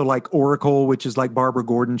 She's also like Oracle, which is like Barbara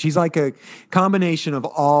Gordon. She's like a combination of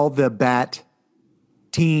all the Bat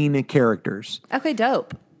teen characters. Okay,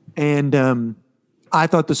 dope. And I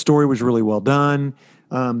thought the story was really well done.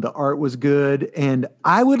 The art was good. And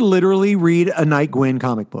I would literally read a Night Gwen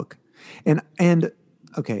comic book. And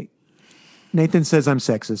okay, Nathan says I'm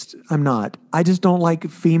sexist. I'm not. I just don't like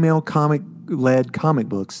female comic-led comic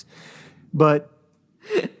books. But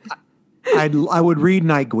I would read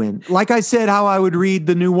Night Gwen. Like I said, how I would read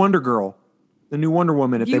the new Wonder Girl, the new Wonder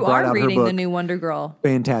Woman if they brought out her book. You are reading the new Wonder Girl.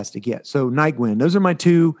 Fantastic, yeah. So Night Gwen. Those are my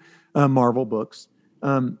 2 Marvel books.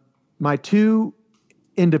 My 2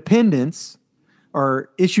 independents are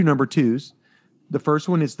issue number 2s. The first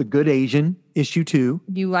one is The Good Asian, issue 2.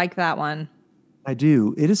 You like that one? I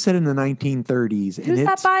do. It is set in the 1930s. Who's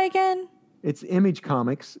that by again? It's Image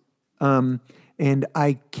Comics. And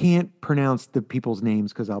I can't pronounce the people's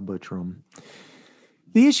names because I'll butcher them.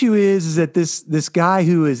 The issue is that this guy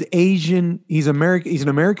who is Asian, he's an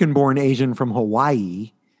American-born Asian from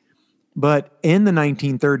Hawaii, but in the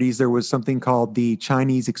 1930s there was something called the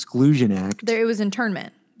Chinese Exclusion Act. It was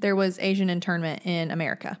internment. there was Asian internment in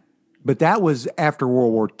America. But that was after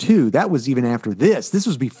World War II. That was even after this. This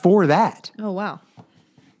was before that. Oh, wow.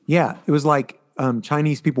 Yeah, it was like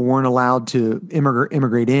Chinese people weren't allowed to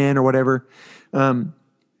immigrate in or whatever.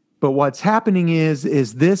 But what's happening is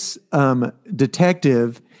this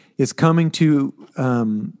detective is coming to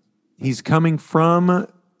he's coming from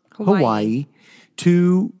Hawaii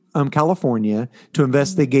to California to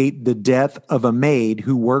investigate the death of a maid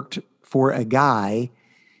who worked for a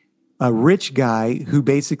rich guy who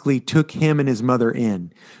basically took him and his mother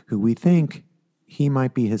in, who we think he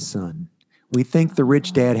might be his son. We think the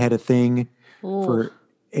rich dad had a thing for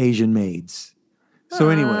Asian maids. So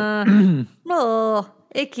anyway.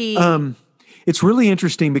 Icky. It's really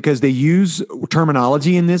interesting because they use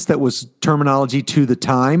terminology in this that was terminology to the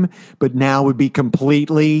time, but now would be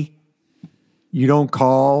completely, you don't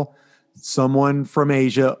call someone from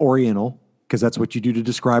Asia Oriental, because that's what you do to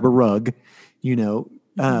describe a rug,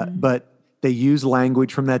 but they use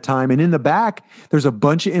language from that time. And in the back, there's a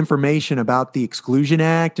bunch of information about the Exclusion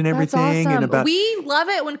Act and everything. That's awesome. And about, we love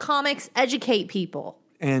it when comics educate people.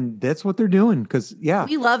 And that's what they're doing, because,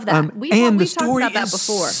 we love that. We talked about that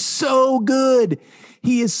before. So good.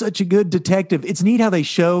 He is such a good detective. It's neat how they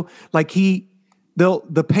show, like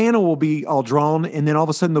the panel will be all drawn, and then all of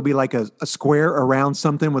a sudden there'll be like a square around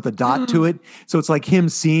something with a dot to it. So it's like him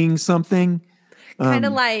seeing something. Kind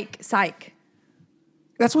of like Psych.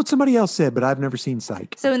 That's what somebody else said, but I've never seen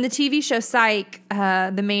Psych. So in the TV show Psych,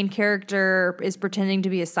 the main character is pretending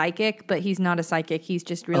to be a psychic, but he's not a psychic. He's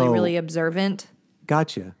just really observant.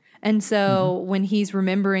 Gotcha. And so when he's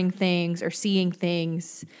remembering things or seeing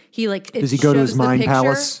things, he does he go to his mind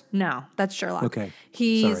palace? No, that's Sherlock. Okay.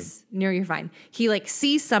 You're fine. He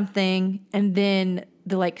sees something, and then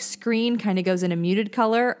the screen kind of goes in a muted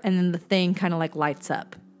color, and then the thing kind of lights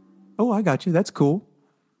up. Oh, I got you. That's cool.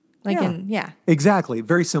 Exactly.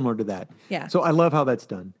 Very similar to that. Yeah. So I love how that's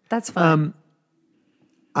done. That's fun.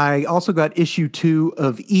 I also got issue 2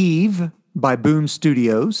 of Eve by Boom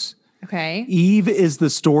Studios. Okay. Eve is the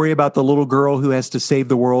story about the little girl who has to save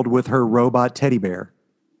the world with her robot teddy bear.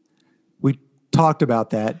 We talked about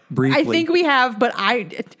that briefly. I think we have, but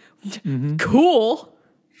cool.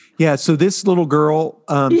 Yeah, so this little girl,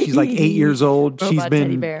 she's like 8 years old. Robot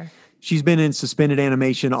teddy bear. She's been in suspended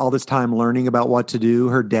animation all this time learning about what to do.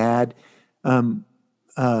 Her dad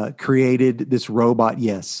created this robot,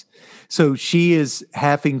 yes. So she is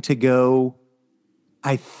having to go,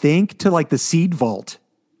 I think, to the seed vault.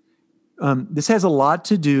 This has a lot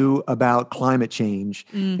to do about climate change.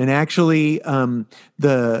 And actually,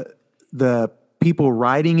 the people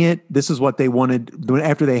writing it, this is what they wanted.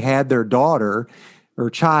 After they had their daughter or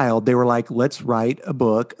child, they were like, let's write a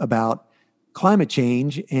book about climate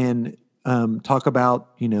change and talk about,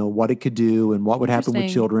 what it could do and what would happen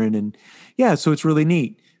with children. And so it's really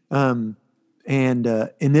neat. And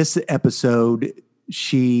in this episode,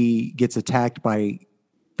 she gets attacked by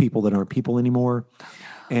people that aren't people anymore.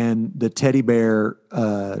 And the teddy bear,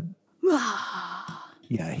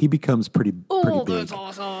 he becomes pretty big. That's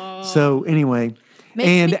awesome. So anyway,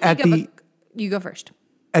 you go first.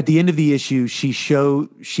 At the end of the issue, she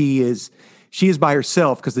is by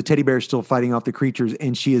herself because the teddy bear is still fighting off the creatures,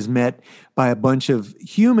 and she is met by a bunch of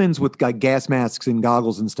humans with gas masks and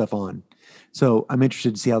goggles and stuff on. So I'm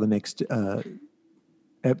interested to see how the next book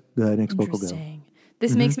will go.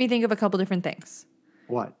 This makes me think of a couple different things.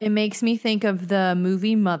 What? It makes me think of the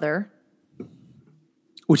movie Mother,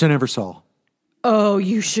 which I never saw. Oh,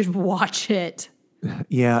 you should watch it.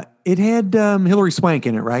 Yeah, it had Hilary Swank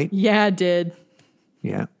in it, right? Yeah, it did.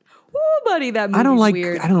 Yeah. Ooh, buddy, that movie's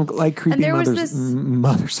weird. I don't like creepy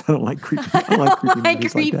mothers. I don't like creepy. I don't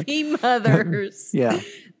like creepy mothers. Yeah.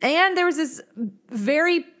 And there was this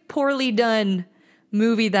very poorly done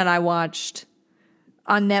movie that I watched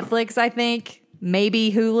on Netflix, I think.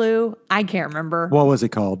 Maybe Hulu. I can't remember. What was it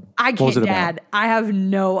called? I can't, Dad. I have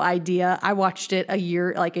no idea. I watched it a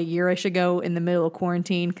year-ish ago in the middle of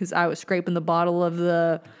quarantine because I was scraping the bottom of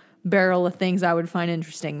the barrel of things I would find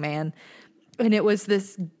interesting, man. And it was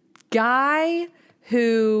this guy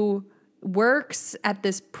who works at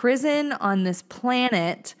this prison on this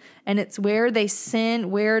planet, and it's where they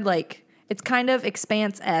send, it's kind of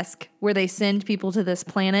Expanse-esque, where they send people to this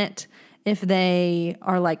planet if they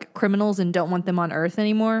are criminals and don't want them on Earth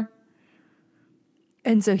anymore.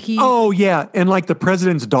 And so he... Oh, yeah. And the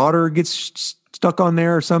president's daughter gets stuck on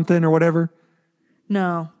there or something or whatever?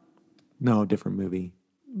 No, different movie.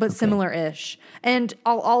 But similar-ish. And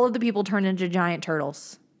all of the people turn into giant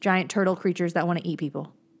turtles. Giant turtle creatures that want to eat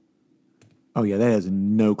people. Oh yeah, that has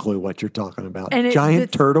no clue what you're talking about. And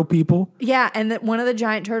Giant turtle people? Yeah, and that one of the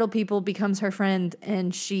giant turtle people becomes her friend,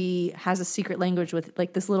 and she has a secret language with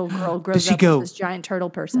like this little girl grows up with this giant turtle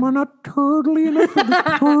person. Am I not turtly enough for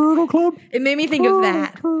the turtle club? It made me think of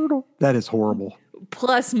that. Turtle. That is horrible.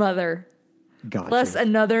 Plus Mother. Gotcha. Plus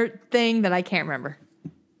another thing that I can't remember.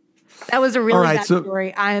 That was a really bad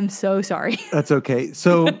story. I am so sorry. That's okay.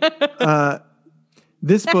 So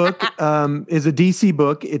this book is a DC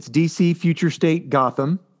book. It's DC Future State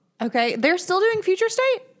Gotham. Okay. They're still doing Future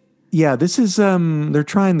State? Yeah, this is they're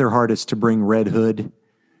trying their hardest to bring Red Hood,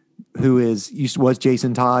 who was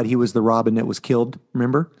Jason Todd. He was the Robin that was killed,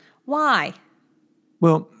 remember? Why?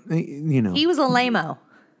 Well, you know. He was a lame-o.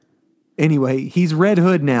 Anyway, he's Red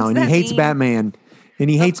Hood now, and he hates Batman. And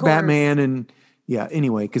he hates Batman, and yeah,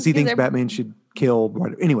 anyway, because he thinks Batman should kill.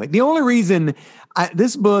 Whatever. Anyway, the only reason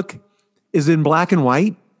this book is in black and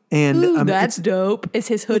white, and that's dope. Is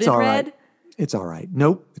his hood in red? Right. It's all right.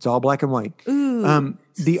 Nope, it's all black and white.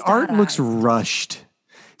 The art looks rushed,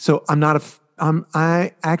 so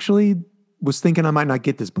I actually was thinking I might not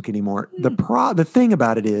get this book anymore. The thing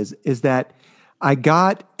about it is that I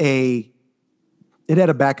got it had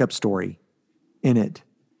a backup story in it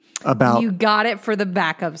about. You got it for the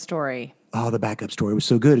backup story. Oh, the backup story was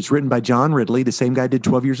so good. It's written by John Ridley, the same guy did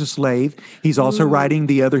 12 Years a Slave. He's also writing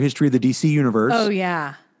the other history of the DC universe. Oh,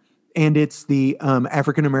 yeah. And it's the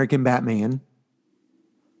African-American Batman.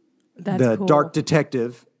 That's the cool. dark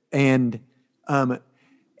detective. And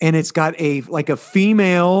it's got a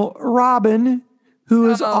female Robin who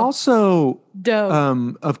is also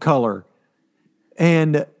dope. Of color.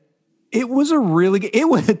 And it was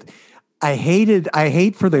I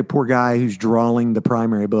hate for the poor guy who's drawing the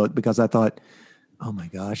primary book because I thought, oh my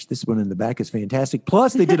gosh, this one in the back is fantastic.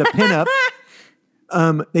 Plus, they did a pinup.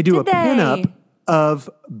 They do a pinup of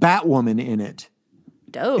Batwoman in it.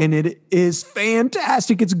 Dope. And it is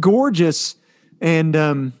fantastic. It's gorgeous. And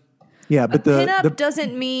but the pinup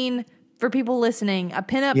doesn't mean, for people listening, a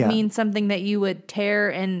pinup means something that you would tear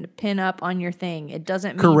and pin up on your thing. It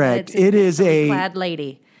doesn't mean correct. That it is a clad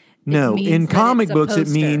lady. No, in comic books, it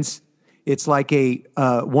means. It's like a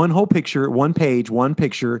one whole picture, one page, one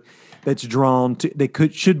picture that's drawn to.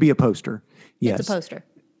 Should be a poster. Yes, it's a poster.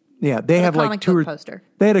 Yeah, they have like two or poster.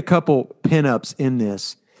 They had a couple pinups in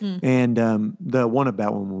this, and the one of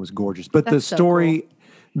Batwoman was gorgeous. But that's the story, so cool.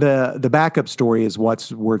 the backup story is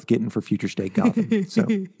what's worth getting for Future State Gotham.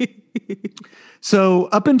 So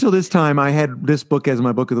up until this time, I had this book as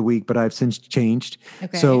my book of the week, but I've since changed.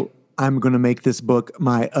 Okay. So I'm going to make this book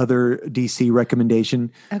my other DC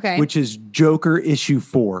recommendation, which is Joker issue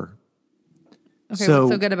 4. Okay, so,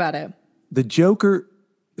 what's so good about it? The Joker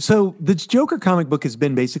comic book has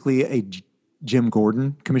been basically a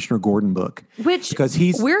Commissioner Gordon book. Because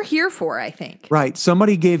we're here for, I think. Right.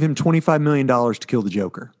 Somebody gave him $25 million to kill the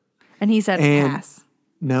Joker. And he said pass.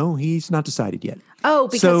 No, he's not decided yet. Oh,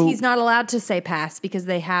 because he's not allowed to say pass because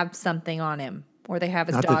they have something on him. Or they have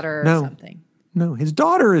his daughter or something. No, his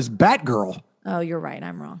daughter is Batgirl. Oh, you're right.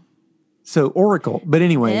 I'm wrong. So Oracle. But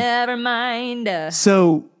anyway. Never mind.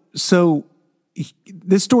 So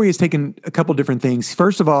this story has taken a couple different things.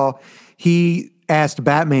 First of all, he asked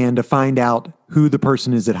Batman to find out who the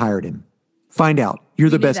person is that hired him. Find out. You're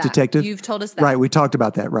the best detective. You've told us that. Right. We talked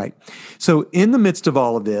about that. Right. So in the midst of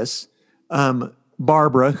all of this,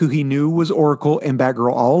 Barbara, who he knew was Oracle and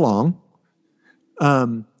Batgirl all along,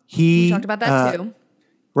 we talked about that too.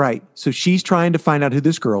 Right. So she's trying to find out who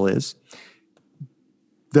this girl is.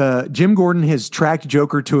 Jim Gordon has tracked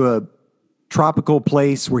Joker to a tropical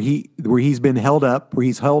place where he's held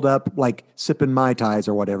up like sipping Mai Tais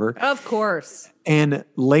or whatever. Of course. And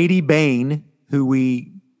Lady Bane, who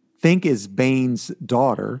we think is Bane's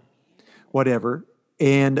daughter, whatever,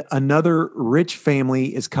 and another rich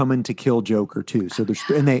family is coming to kill Joker too. So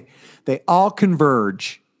they all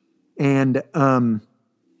converge, and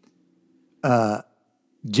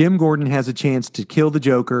Jim Gordon has a chance to kill the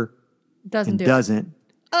Joker. Doesn't.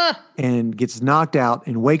 And gets knocked out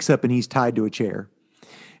and wakes up and he's tied to a chair.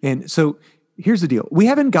 And so here's the deal. We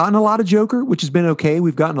haven't gotten a lot of Joker, which has been okay.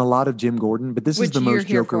 We've gotten a lot of Jim Gordon, but this is the most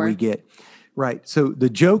Joker we get. Right. So the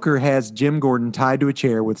Joker has Jim Gordon tied to a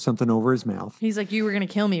chair with something over his mouth. He's like, you were going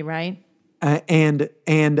to kill me, right? And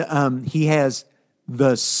he has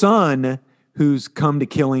the son who's come to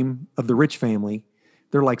kill him of the rich family.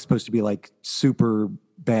 They're like supposed to be like super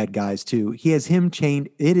bad guys too. He has him chained.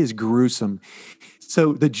 It is gruesome.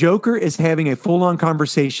 So the Joker is having a full-on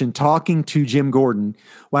conversation talking to Jim Gordon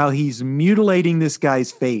while he's mutilating this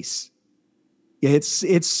guy's face.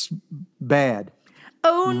 It's bad.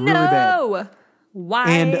 Oh, really no. Bad. Why?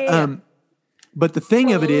 And But the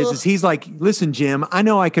thing of it is he's like, listen, Jim, I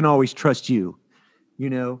know I can always trust you,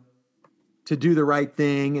 to do the right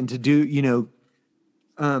thing and to do,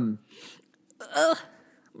 and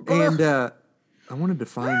I wanted to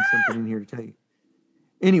find something in here to tell you.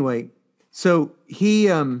 Anyway, so he,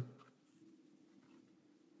 I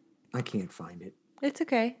can't find it. It's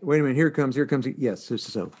okay. Wait a minute. Here it comes. Yes.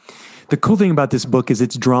 So the cool thing about this book is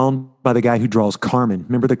it's drawn by the guy who draws Carmen.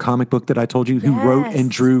 Remember the comic book that I told you who wrote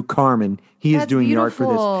and drew Carmen? He is doing beautiful.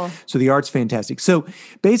 The art for this. So the art's fantastic. So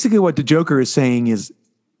basically what the Joker is saying is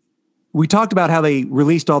we talked about how they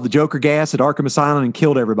released all the Joker gas at Arkham Asylum and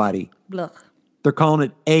killed everybody. Blah. They're calling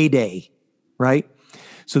it A-Day, right?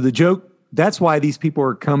 So that's why these people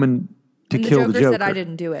are coming to kill the Joker. The Joker said I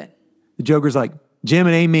didn't do it. The Joker's like, Jim,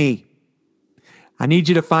 it ain't me. I need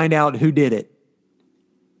you to find out who did it.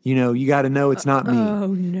 You got to know it's not me.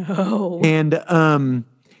 Oh, no. And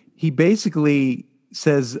he basically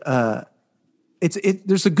says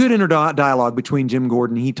there's a good inner dialogue between Jim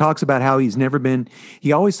Gordon. He talks about how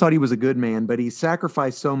he always thought he was a good man, but he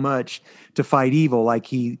sacrificed so much to fight evil. Like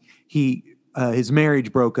his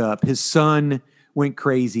marriage broke up. His son went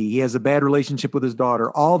crazy. He has a bad relationship with his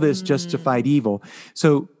daughter. All this just to fight evil.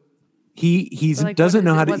 So he doesn't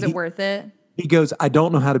know how to. Was it worth it? He goes, I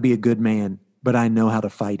don't know how to be a good man, but I know how to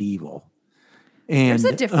fight evil. And there's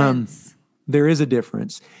a difference. There is a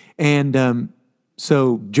difference. And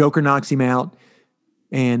so Joker knocks him out,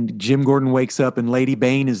 and Jim Gordon wakes up, and Lady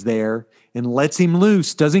Bane is there and lets him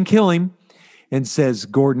loose, doesn't kill him, and says,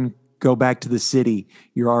 Gordon, go back to the city.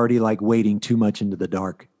 You're already wading too much into the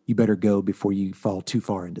dark. You better go before you fall too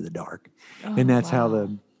far into the dark. Oh, and that's how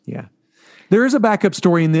There is a backup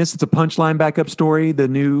story in this. It's a punchline backup story. The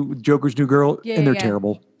new Joker's New Girl, and they're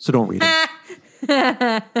terrible. So don't read them.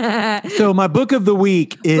 So my book of the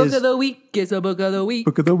week is... Book of the week is a book of the week.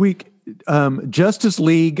 Book of the week. Justice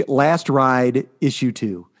League Last Ride, Issue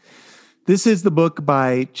 2. This is the book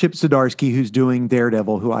by Chip Zdarsky, who's doing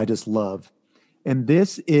Daredevil, who I just love. And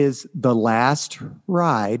this is the last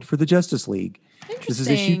ride for the Justice League. This is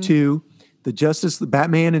Issue 2. The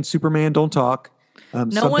Batman and Superman don't talk.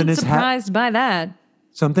 No one's surprised by that.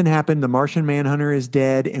 Something happened. The Martian Manhunter is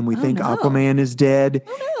dead, and we think Aquaman is dead.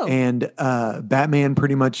 Oh, no. And Batman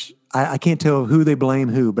pretty much, I can't tell who they blame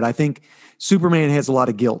who, but I think Superman has a lot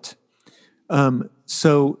of guilt.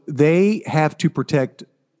 So they have to protect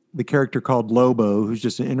the character called Lobo, who's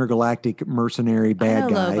just an intergalactic mercenary bad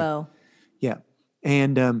guy. Lobo. Yeah.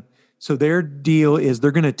 And so their deal is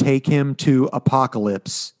they're going to take him to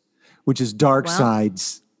Apocalypse, which is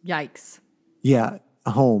Darkseid's. Yikes. Yeah,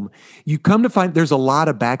 home. You come to find there's a lot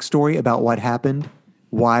of backstory about what happened,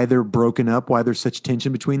 why they're broken up, why there's such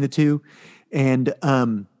tension between the two. And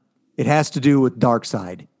it has to do with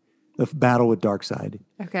Darkseid, the battle with Darkseid.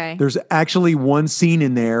 Okay. There's actually one scene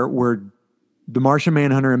in there where the Martian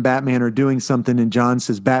Manhunter and Batman are doing something, and John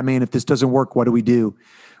says, Batman, if this doesn't work, what do we do?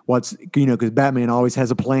 Because Batman always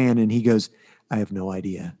has a plan, and he goes, I have no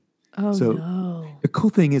idea. Oh, no. The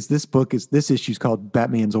cool thing is this issue is called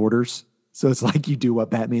Batman's Orders. So it's like you do what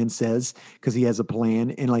Batman says because he has a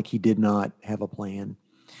plan, and he did not have a plan.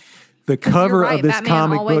 The cover of this Batman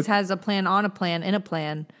comic always book has a plan on a plan in a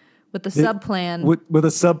plan with a sub-plan. With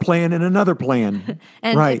a sub-plan and another plan.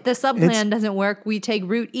 And right. If the sub-plan doesn't work, we take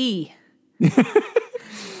route E.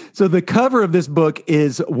 So the cover of this book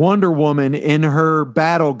is Wonder Woman in her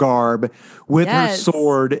battle garb with her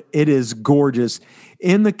sword. It is gorgeous.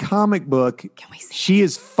 In the comic book, she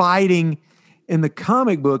is fighting. In the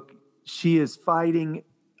comic book, she is fighting.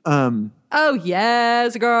 Oh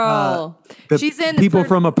yes, girl. She's in people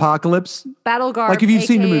from Apocalypse. Battle Garb. Like if you've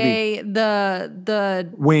seen the movie, the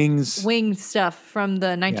wing stuff from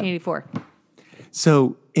the 1984. Yeah.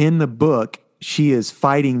 So in the book, she is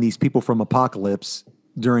fighting these people from Apocalypse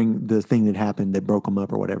during the thing that happened that broke them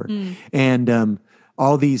up or whatever, and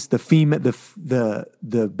all these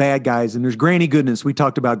the bad guys, and there's Granny Goodness. We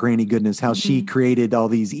talked about Granny Goodness, how she created all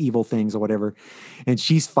these evil things or whatever, and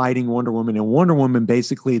she's fighting Wonder Woman. And Wonder Woman,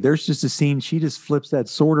 basically, there's just a scene, she just flips that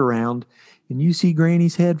sword around, and you see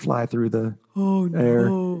Granny's head fly through the air.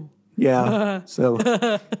 No. Yeah, so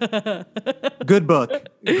good book,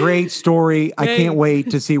 great story. I can't wait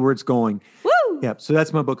to see where it's going. Woo! Yep. So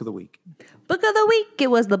that's my book of the week. Book of the week. It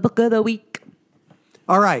was the book of the week.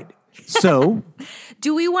 All right. So,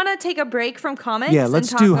 do we want to take a break from comics? Yeah, let's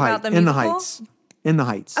and talk do about In the Heights. In the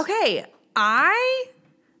Heights. Okay, I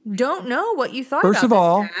don't know what you thought. First about of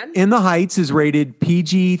all, this, Dad. In the Heights is rated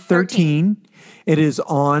PG-13. It is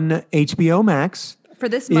on HBO Max for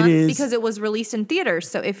this month because it was released in theaters.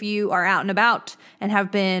 So if you are out and about and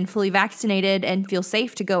have been fully vaccinated and feel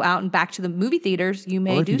safe to go out and back to the movie theaters, you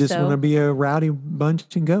may do so. Or if you just want to be a rowdy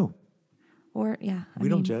bunch and go. Or, yeah. We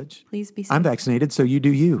don't judge. Please be safe. I'm vaccinated, so you do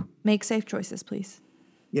you. Make safe choices, please.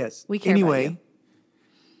 Yes. We care about you.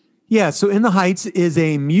 Yeah, so In the Heights is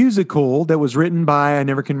a musical that was written by, I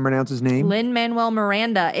never can pronounce his name. Lin-Manuel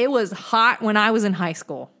Miranda. It was hot when I was in high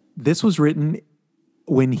school. This was written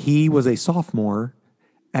when he was a sophomore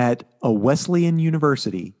at a Wesleyan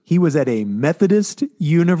university. He was at a Methodist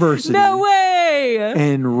university. No way!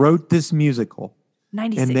 And wrote this musical.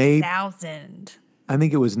 96,000. I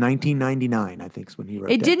think it was 1999, I think is when he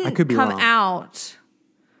wrote it. It didn't I could be come wrong. out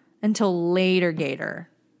until later, Gator.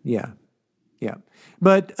 Yeah.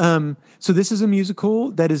 But so this is a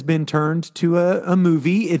musical that has been turned to a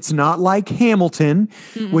movie. It's not like Hamilton,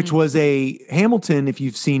 which was Hamilton, if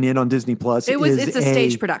you've seen it on Disney Plus. It's a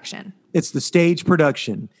stage production. It's the stage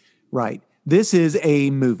production, right? This is a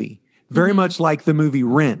movie, very much like the movie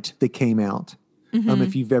Rent that came out,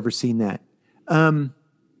 if you've ever seen that.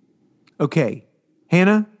 Okay,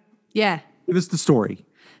 Hannah? Yeah. Give us the story.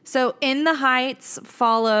 So In the Heights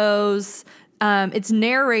follows... it's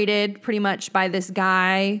narrated pretty much by this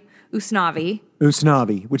guy, Usnavi.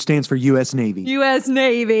 Usnavi, which stands for U.S. Navy. U.S.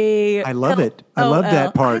 Navy. I love it. I love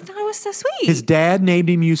that part. I thought it was so sweet. His dad named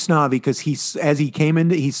him Usnavi because he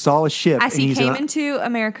saw a ship. As he came into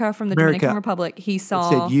America from the Dominican Republic, he saw...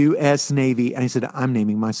 It said U.S. Navy, and he said, I'm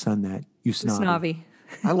naming my son that, Usnavi.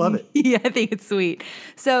 I love it. Yeah, I think it's sweet.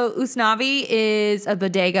 So Usnavi is a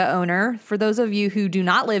bodega owner. For those of you who do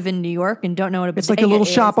not live in New York and don't know what a bodega is. It's like a little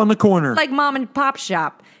shop on the corner. It's like mom and pop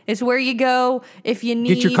shop. It's where you go if you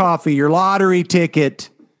need... Get your coffee, your lottery ticket,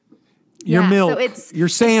 your milk, your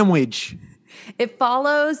sandwich. It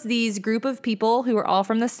follows these group of people who are all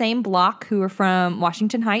from the same block, who are from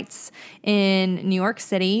Washington Heights in New York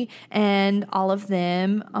City, and all of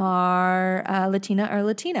them are Latina or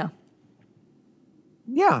Latino.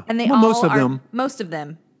 Yeah, and most of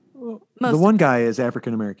them. The one guy is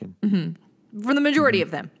African American. For the majority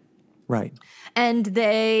of them, right? And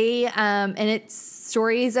they and it's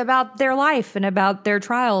stories about their life and about their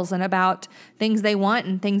trials and about things they want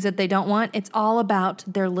and things that they don't want. It's all about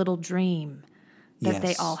their little dream that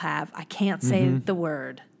they all have. I can't say the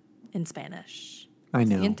word in Spanish. I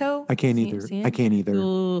know. Siento? I can't either. I can't either.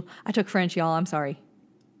 Ooh, I took French, y'all. I'm sorry,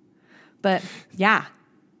 but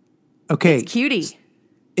okay, it's cutie.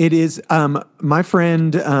 It is my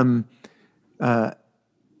friends Adam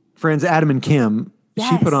and Kim. Yes.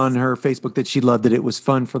 She put on her Facebook that she loved it. It was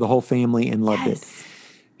fun for the whole family and loved it.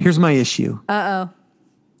 Here's my issue. I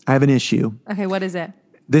have an issue. Okay, what is it?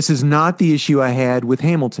 This is not the issue I had with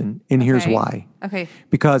Hamilton, and here's why. Okay.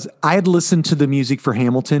 Because I had listened to the music for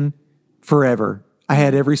Hamilton forever. I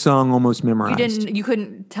had every song almost memorized. You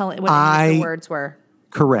couldn't tell what any of the words were.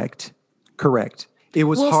 Correct. It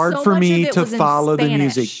was hard for me to follow the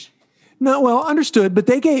music. No, well, understood, but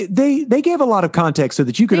they gave a lot of context so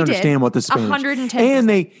that you could understand what the Spanish.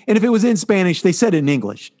 110%. And if it was in Spanish, they said it in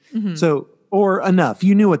English. So or enough,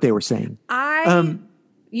 you knew what they were saying.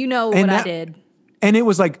 You know what I did. And it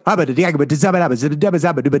was like, and I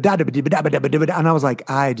was like,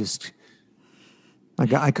 I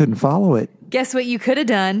couldn't follow it. Guess what you could have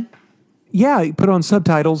done? Yeah, put on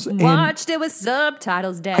subtitles. Watched it with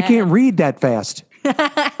subtitles, Dad. I can't read that fast.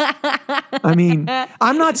 I mean,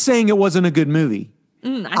 I'm not saying it wasn't a good movie.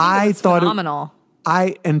 I thought it was phenomenal.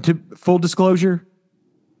 Full disclosure,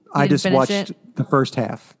 I just watched the first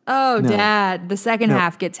half. Oh, no. Dad, the second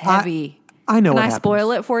half gets heavy. I know what happens. happens. Can I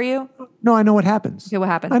spoil it for you? No, I know what happens. Okay, what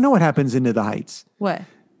happens? I know what happens in the Heights. What?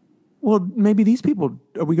 Well, maybe these people,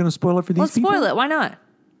 are we going to spoil it for these people? Let's spoil it. Why not?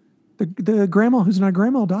 The grandma who's not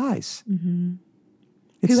grandma dies. Mm-hmm.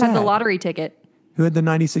 Who had the lottery ticket? Who had the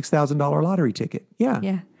 $96,000 lottery ticket? Yeah.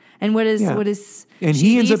 Yeah. And what is? And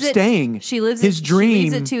he ends up staying. She lives his dream. She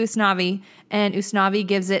leaves it to Usnavi, and Usnavi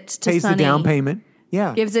gives it to pays Sonny. The down payment.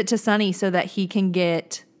 Yeah. Gives it to Sonny so that he can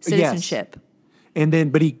get citizenship. Yes. And then,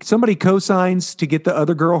 but somebody co-signs to get the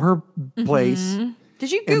other girl her place.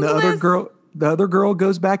 Did you Google the other girl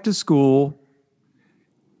goes back to school.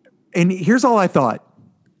 And here's all I thought.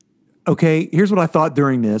 Okay, here's what I thought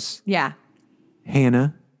during this. Yeah.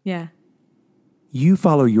 Hannah. Yeah. You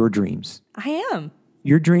follow your dreams. I am.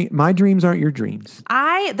 My dreams aren't your dreams.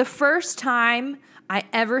 The first time I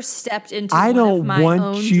ever stepped into one of my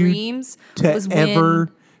own dreams was when... ever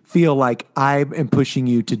feel like I am pushing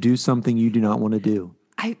you to do something you do not want to do.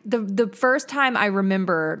 The first time I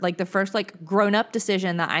remember, like the first grown up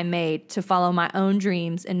decision that I made to follow my own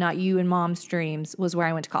dreams and not you and Mom's dreams was where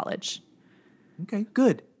I went to college. Okay,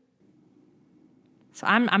 good. So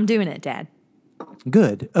I'm doing it, Dad.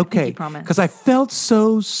 Good. Okay. Because I felt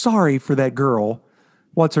so sorry for that girl.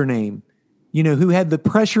 What's her name? Who had the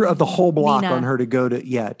pressure of the whole block on her to go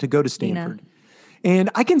to Stanford. Nina.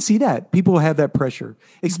 And I can see that people have that pressure,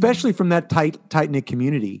 especially from that tight knit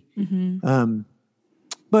community.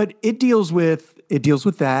 But it deals with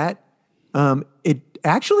that. It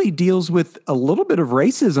actually deals with a little bit of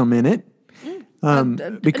racism in it,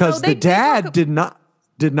 because the dad did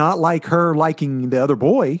not like her liking the other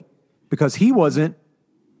boy because he wasn't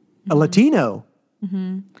a Latino.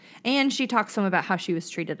 And she talks some about how she was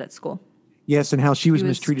treated at school. Yes, and how she was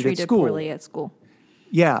mistreated at school. Poorly at school.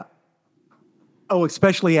 Yeah. Oh,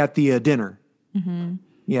 especially at the dinner.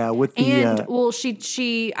 Yeah, with the well,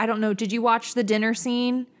 she I don't know. Did you watch the dinner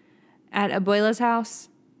scene at Abuela's house?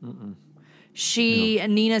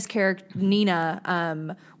 Nina's character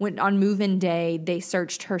Nina went on move-in day. They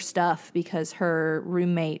searched her stuff because her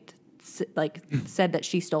roommate said that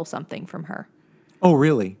she stole something from her. Oh,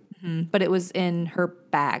 really? But it was in her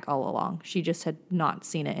bag all along. She just had not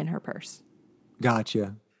seen it in her purse.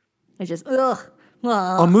 Gotcha. It's just ugh.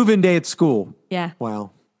 On move-in day at school. Yeah.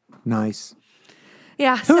 Wow. Nice.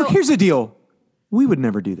 Yeah. So here's the deal. We would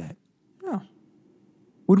never do that. No.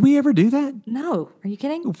 Would we ever do that? No. Are you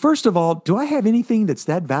kidding? First of all, do I have anything that's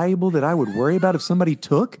that valuable that I would worry about if somebody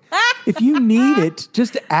took? If you need it,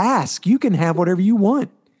 just ask. You can have whatever you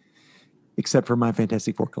want. Except for my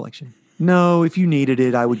Fantastic Four collection. No, if you needed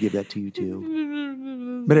it, I would give that to you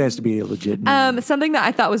too. But it has to be legit. Something that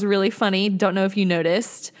I thought was really funny, don't know if you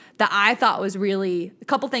noticed, that I thought was really, a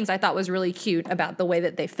couple things I thought was really cute about the way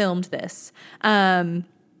that they filmed this. In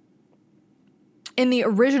the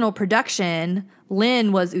original production,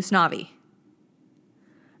 Lynn was Usnavi.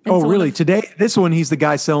 And really? Today, this one, he's the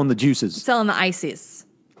guy selling the juices. Selling the ices.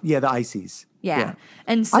 Yeah, the ices. Yeah.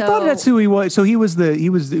 And so I thought that's who he was. So he was the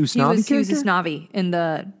Usnavi character? He was Usnavi in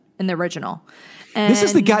the original. And this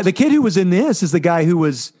is the guy, the kid who was in this is the guy who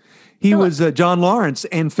was, John Lawrence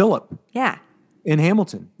and Philip. Yeah. In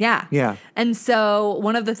Hamilton. Yeah. Yeah. And so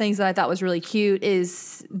one of the things that I thought was really cute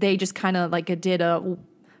is they just kind of did a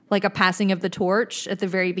passing of the torch at the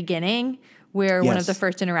very beginning, where one of the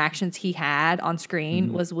first interactions he had on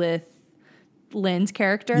screen was with Lynn's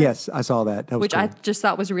character. Yes, I saw that. That was which cool. I just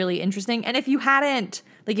thought was really interesting. And if you hadn't,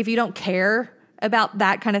 if you don't care about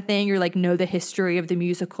that kind of thing, you're know the history of the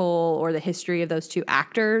musical or the history of those two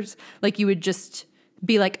actors, you would just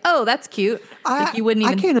be oh, that's cute. You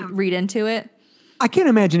wouldn't even read into it. I can't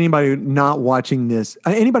imagine anybody not watching this.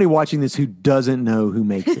 Anybody watching this who doesn't know who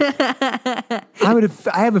makes it. I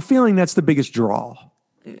have a feeling that's the biggest draw.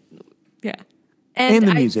 Yeah, and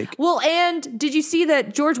the music. And did you see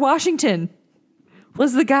that George Washington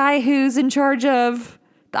was the guy who's in charge of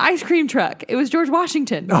the ice cream truck? It was George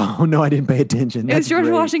Washington. Oh no, I didn't pay attention. It was George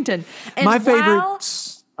Washington. And my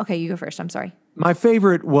favorite. Okay, you go first. I'm sorry. My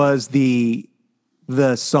favorite was the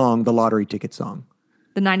song, the lottery ticket song.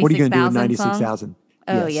 The 96,000 What are you going to do with 96,000?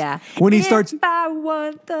 Oh, yes. yeah. When he starts... If I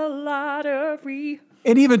want the lottery.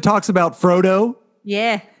 And he even talks about Frodo.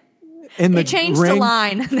 Yeah. And they changed the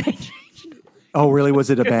line. Oh, really? Was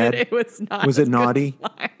it a bad? It was not. Was it naughty?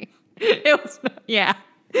 It was not, yeah.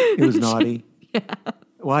 It was naughty? Yeah.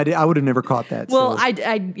 Well, I would have never caught that. Well,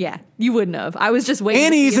 so. yeah, you wouldn't have. I was just waiting.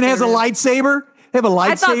 And he even has a lightsaber. They have a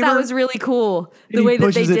lightsaber. I thought that was really cool. The way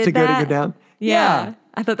that they did that. Go down. Yeah.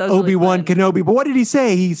 I thought that was Obi-Wan really Kenobi. But what did he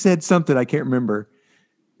say? He said something. I can't remember.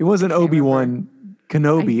 It wasn't Obi-Wan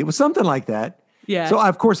Kenobi. It was something like that. Yeah. So,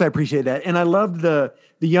 of course, I appreciate that. And I loved the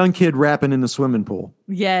young kid rapping in the swimming pool.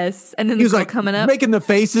 Yes. And then he was coming up. Making the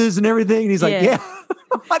faces and everything. And he's like, yeah.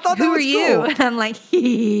 I thought Who that was are you? cool. And I'm like,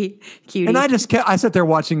 cutie. And I sat there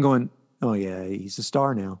watching going, oh, yeah, he's a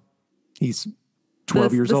star now. He's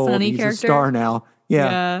 12 years old. He's a star now.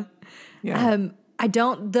 Yeah.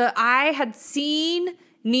 I had seen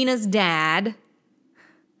Nina's dad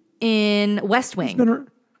in West Wing.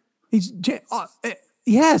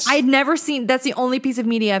 Yes. I had never seen, that's the only piece of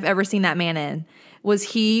media I've ever seen that man in, was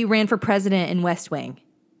he ran for president in West Wing.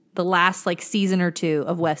 The last season or two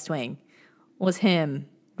of West Wing was him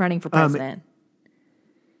running for president.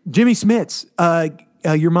 Jimmy Smits.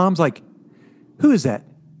 Your mom's like, who is that?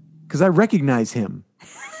 Because I recognize him.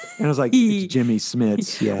 And I was like, it's Jimmy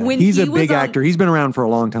Smits. Yeah. He's a big actor. He's been around for a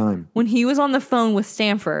long time. When he was on the phone with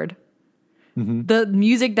Stanford, the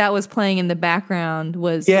music that was playing in the background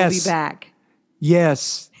was We'll Be Back.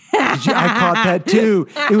 Yes. I caught that too.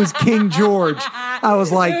 It was King George. I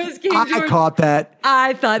was like, I caught that.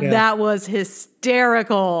 I thought that was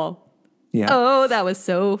hysterical. Yeah. Oh, that was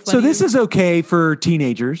so funny. So this is okay for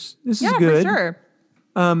teenagers. This is good. For sure.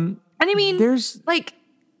 And I mean, there's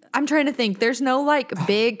I'm trying to think. There's no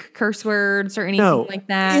big curse words or anything like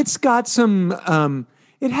that. It's got some,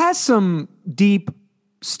 it has some deep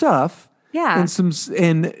stuff, Yeah. And some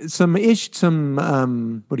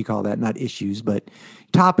what do you call that? Not issues, but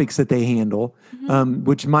topics that they handle,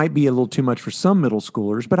 which might be a little too much for some middle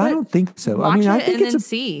schoolers, but I don't think so. I mean, I think it's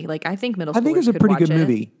see. Like, I think middle schoolers I think it's a pretty good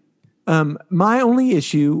movie. My only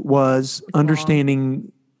issue was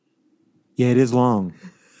understanding. Yeah, it is long.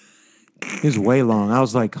 It is way long. I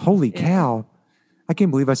was like, holy cow. I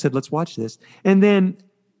can't believe I said, let's watch this. And then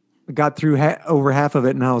I got through over half of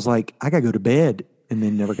it and I was like, I got to go to bed, and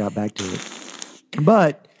then never got back to it.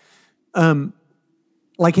 But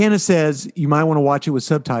like Hannah says, you might want to watch it with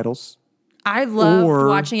subtitles. I love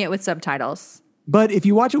watching it with subtitles. But if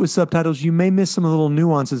you watch it with subtitles, you may miss some of the little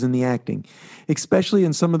nuances in the acting, especially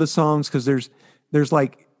in some of the songs, because there's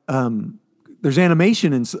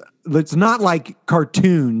animation, and it's not like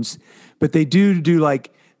cartoons, but they do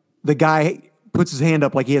like the guy puts his hand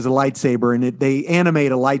up like he has a lightsaber, and they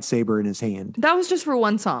animate a lightsaber in his hand. That was just for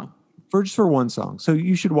one song. For one song. So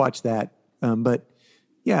you should watch that. But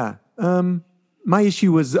yeah, my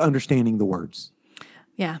issue was understanding the words.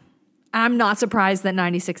 Yeah. I'm not surprised that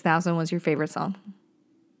 96,000 was your favorite song.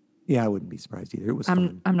 Yeah, I wouldn't be surprised either. It was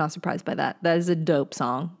fun. I'm not surprised by that. That is a dope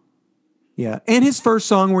song. Yeah. And his first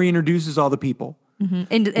song where he introduces all the people.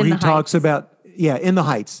 Mm-hmm. Where he talks about, In the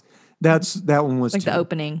Heights. That one was like the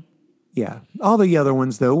opening. Yeah. All the other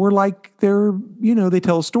ones, though, were like they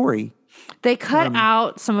tell a story. They cut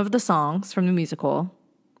out some of the songs from the musical.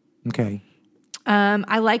 Okay.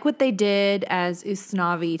 I like what they did as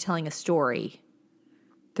Usnavi telling a story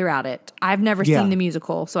throughout it. I've never seen the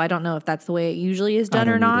musical, so I don't know if that's the way it usually is done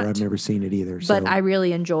or not. I've never seen it either. But I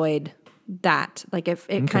really enjoyed that. Like, if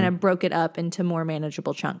it kind of broke it up into more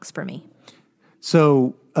manageable chunks for me.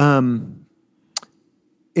 So,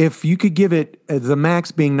 if you could give it the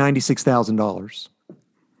max being $96,000,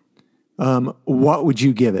 what would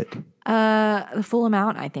you give it? The full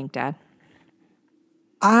amount, I think, Dad.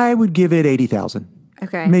 I would give it $80,000.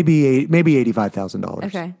 Okay. Maybe $85,000.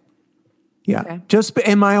 Okay. Yeah. Okay.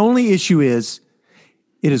 And my only issue is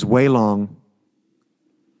it is way long.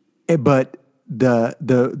 But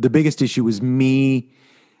the biggest issue was me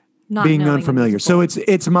not being unfamiliar. So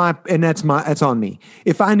that's on me.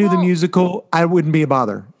 If I knew the musical, I wouldn't be a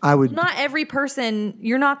bother. I would. Not every person,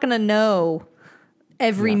 you're not going to know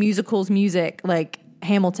every musical's music like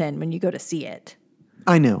Hamilton when you go to see it.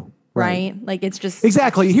 I know. Right? Like, it's just.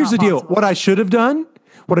 Exactly. It's Here's the deal. possible. What I should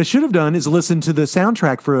have done is listen to the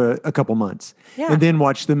soundtrack for a couple months and then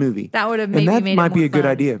watch the movie. That would have maybe made it more might be a good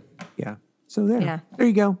fun. idea. Yeah. So there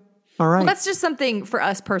you go. All right. Well, that's just something for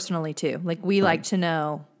us personally too. Like, we like to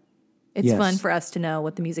know. It's fun for us to know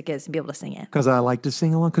what the music is and be able to sing it. Because I like to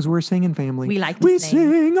sing along, because we're a singing family. We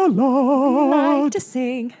sing a lot. We like to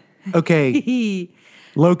sing. Okay.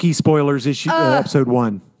 Loki spoilers episode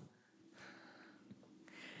 1.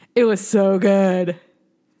 It was so good.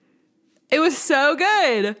 It was so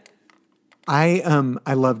good.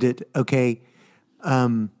 I loved it. Okay.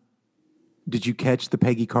 Did you catch the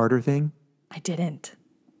Peggy Carter thing? I didn't.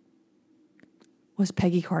 Was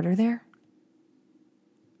Peggy Carter there?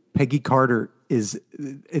 Peggy Carter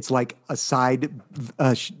it's like a side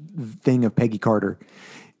thing of Peggy Carter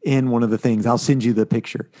in one of the things. I'll send you the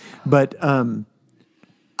picture. But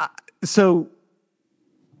so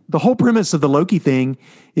the whole premise of the Loki thing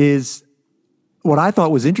is, what I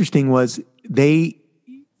thought was interesting was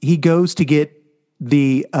he goes to get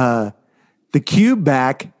the cube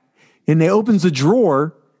back, and they opens a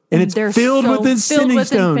drawer, and it's filled with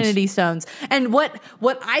infinity stones. And what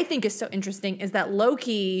I think is so interesting is that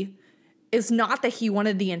Loki is not that he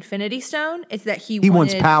wanted the Infinity Stone; it's that he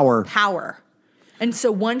wants power. Power. And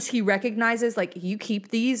so once he recognizes, like, you keep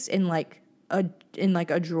these in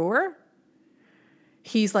a drawer,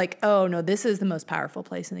 he's like, oh no, this is the most powerful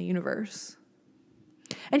place in the universe.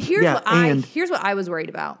 And here's what I was worried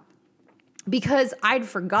about, because I'd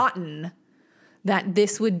forgotten that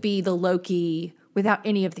this would be the Loki without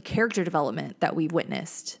any of the character development that we've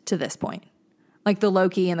witnessed to this point. Like the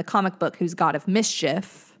Loki in the comic book who's God of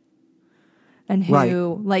Mischief and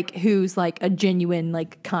who's like a genuine,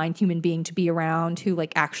 like, kind human being to be around, who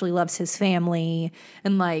like actually loves his family,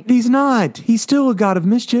 and like he's not. He's still a God of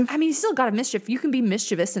Mischief. I mean, he's still a God of Mischief. You can be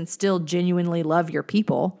mischievous and still genuinely love your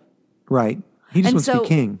people. Right. He just wants to be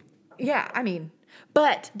king. Yeah, I mean,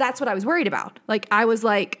 but that's what I was worried about. Like, I was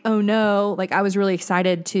like, oh no, like, I was really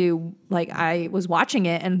excited to, like, I was watching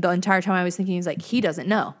it, and the entire time I was thinking, he's like, he doesn't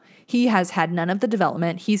know. He has had none of the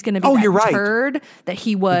development. He's going to be that turd that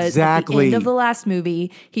he was at the end of the last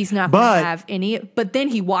movie. He's not going to have any, but then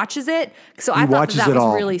he watches it. So I thought that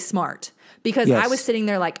was really smart. Because I was sitting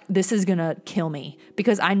there like, this is going to kill me.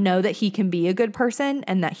 Because I know that he can be a good person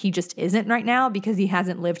and that he just isn't right now because he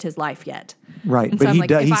hasn't lived his life yet. Right. And But so I'm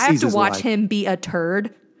like, if he I have sees to his watch life. him be a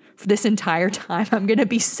turd for this entire time, I'm going to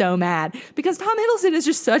be so mad because Tom Hiddleston is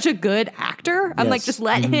just such a good actor. I'm like, Yes. just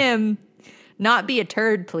let him not be a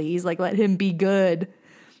turd, please. Like, let him be good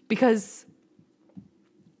because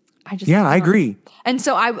I agree. And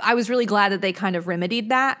so I was really glad that they kind of remedied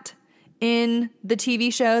that in the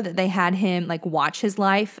TV show, that they had him like watch his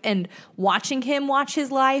life, and watching him watch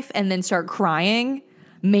his life and then start crying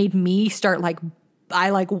made me start like,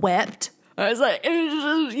 I like wept. I was like,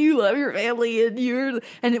 you love your family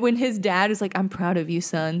and when his dad was like, I'm proud of you,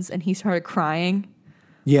 sons. And he started crying.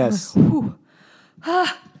 Yes.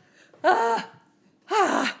 I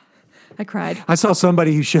cried. I saw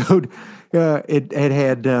somebody who showed it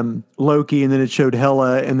had Loki, and then it showed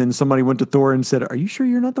Hela, and then somebody went to Thor and said, "Are you sure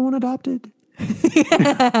you're not the one adopted?"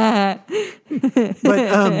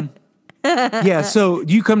 But yeah. So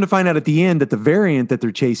you come to find out at the end that the variant that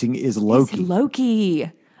they're chasing is Loki. It's Loki.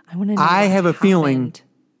 I want to know. I what have a feeling. happened.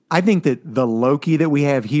 I think that the Loki that we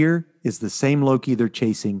have here is the same Loki they're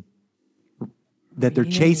chasing. That they're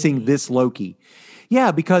chasing this Loki.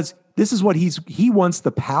 Yeah, because this is what he wants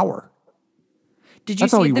the power. Did you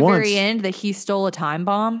That's all see he at the wants. very end that he stole a time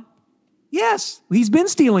bomb? Yes, he's been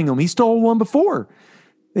stealing them. He stole one before.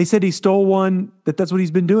 They said he stole one. That's what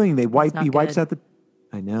he's been doing. He wipes good. out the.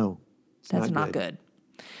 I know. That's not good.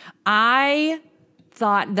 I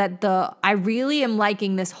thought that I really am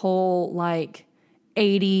liking this whole like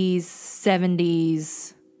 80s,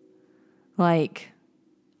 70s like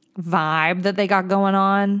vibe that they got going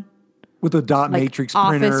on. With the dot Like matrix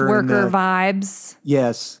office printer. worker vibes.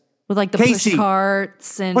 Yes. With like the Casey, push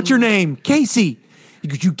carts and what's your name? Casey.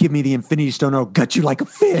 You give me the Infinity Stone, I'll gut you like a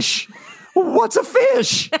fish. What's a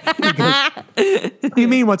fish? He goes, what do you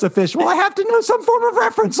mean, what's a fish? Well, I have to know some form of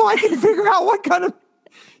reference so I can figure out what kind of.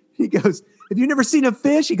 He goes, have you never seen a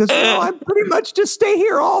fish? He goes, no, I pretty much just stay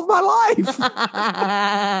here all of my life.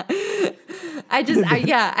 I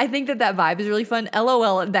think that vibe is really fun.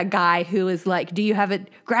 LOL, that guy who is like, do you have it?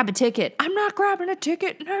 Grab a ticket. I'm not grabbing a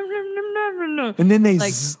ticket. No. And then they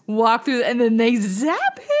like walk through, and then they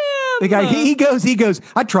zap him. The guy, he goes,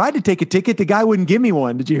 I tried to take a ticket. The guy wouldn't give me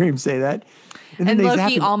one. Did you hear him say that? And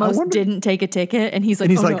Loki almost didn't take a ticket. And he's like,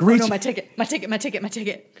 oh no, my ticket.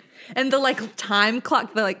 And the like time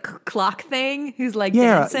clock, the like clock thing, who's like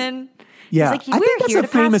dancing. Yeah. He's like, I think that's a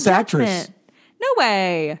famous actress. No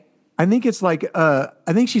way. I think it's like, I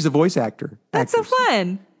think she's a voice actor. That's so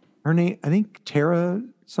fun. Her name, I think Tara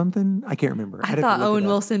something. I can't remember. I thought Owen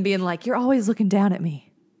Wilson being like, you're always looking down at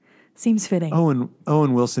me. Seems fitting.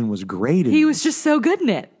 Owen Wilson was great. He was just so good in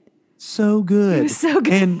it. So good. He was so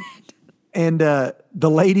good. And the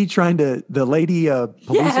lady police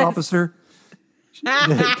officer,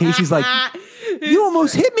 Casey's like, you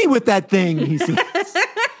almost hit me with that thing. He says.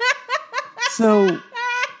 So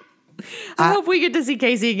I hope we get to see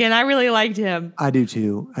Casey again. I really liked him. I do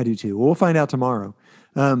too. We'll find out tomorrow,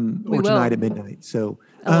 or tonight at midnight. So,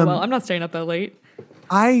 I'm not staying up that late.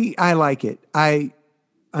 I like it.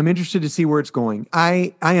 I'm interested to see where it's going.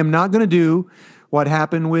 I am not going to do what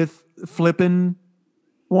happened with flipping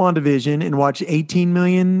WandaVision and watch 18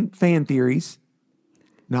 million fan theories.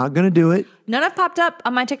 Not going to do it. None have popped up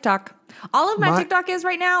on my TikTok. All of my TikTok is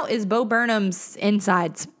right now is Bo Burnham's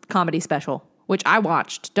Insides comedy special, which I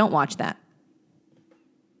watched. Don't watch that.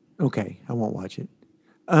 Okay, I won't watch it.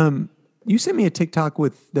 You sent me a TikTok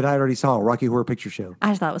that I already saw, Rocky Horror Picture Show.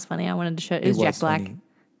 I just thought it was funny. I wanted to show it. It was Jack Black. Funny.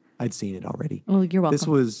 I'd seen it already. Well, you're welcome. It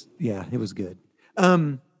was good.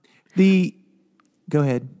 Go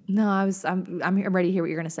ahead. No, I'm ready to hear what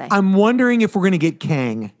you're going to say. I'm wondering if we're going to get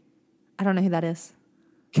Kang. I don't know who that is.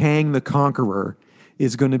 Kang the Conqueror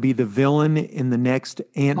is going to be the villain in the next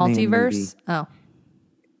Ant-Man Multiverse? movie. Oh.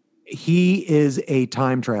 He is a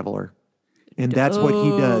time traveler, and that's what he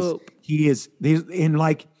does. He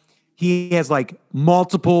has like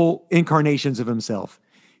multiple incarnations of himself.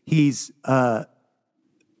 He's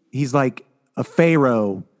like a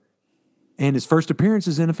pharaoh, and his first appearance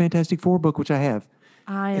is in a Fantastic Four book, which I have.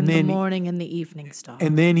 I am the morning and the evening star.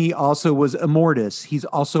 And then he also was Immortus. He's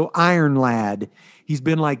also Iron Lad. He's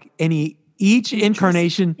been like each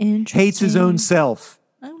incarnation hates his own self.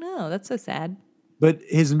 Oh no, that's so sad. But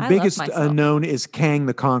his biggest unknown is Kang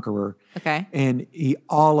the Conqueror. Okay. And he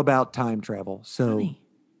all about time travel. So funny.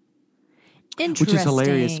 Interesting. Which is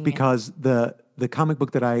hilarious because the comic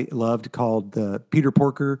book that I loved called the Peter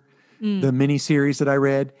Porker, the mini series that I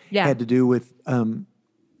read had to do with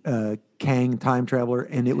Kang time traveler,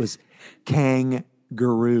 and it was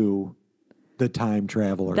Kangaroo the time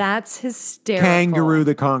traveler. That's hysterical. Kangaroo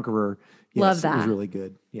the Conqueror. Yes, love that. It was really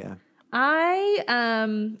good. Yeah. I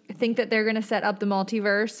think that they're going to set up the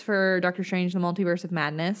multiverse for Doctor Strange, the Multiverse of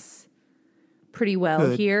Madness. pretty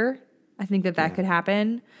well here. I think that could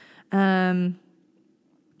happen. I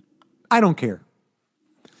don't care.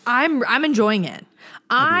 I'm enjoying it.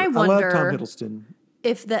 I wonder. I love Tom Hiddleston.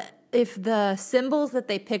 If the symbols that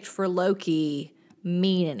they picked for Loki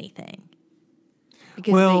mean anything.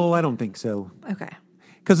 Because I don't think so. Okay.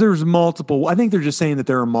 Because there's multiple. I think they're just saying that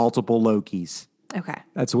there are multiple Lokis. Okay.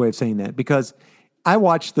 That's a way of saying that. Because I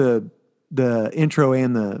watched the intro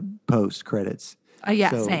and the post credits.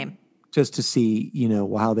 Same. Just to see,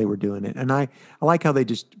 how they were doing it. And I like how they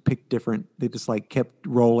just picked different, they just like kept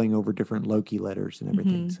rolling over different Loki letters and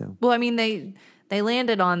everything. Mm-hmm. So, well, I mean, they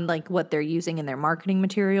landed on like what they're using in their marketing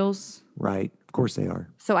materials. Right. Of course they are.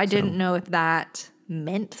 So I didn't know if that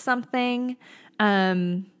meant something.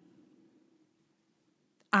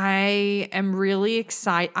 I am really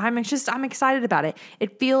excited. I'm excited about it.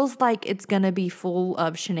 It feels like it's going to be full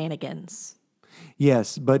of shenanigans.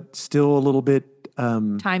 Yes, but still a little bit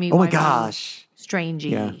timey. Oh my gosh.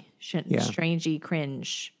 Strangey. Strangey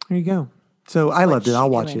cringe. There you go. So I loved it. I'll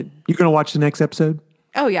watch it. You going to watch the next episode?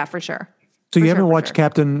 Oh yeah, for sure. So you haven't watched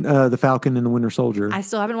Captain the Falcon and the Winter Soldier? I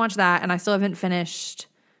still haven't watched that, and I still haven't finished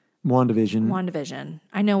WandaVision.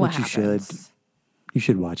 I know what happens. You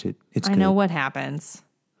should watch it. It's good. I know what happens.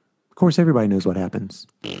 Of course, everybody knows what happens.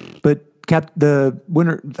 But I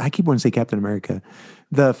keep wanting to say Captain America.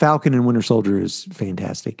 The Falcon and Winter Soldier is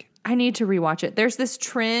fantastic. I need to rewatch it. There's this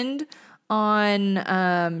trend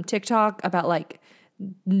on TikTok about like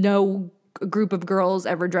no group of girls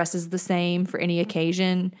ever dresses the same for any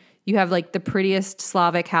occasion. You have like the prettiest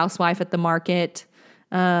Slavic housewife at the market,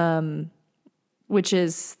 which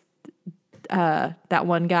is that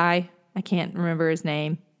one guy. I can't remember his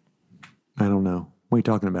name. I don't know. What are you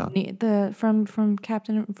talking about? From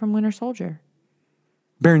Winter Soldier.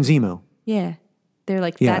 Baron Zemo. Yeah. They're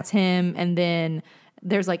like, that's him. And then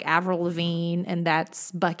there's like Avril Lavigne, and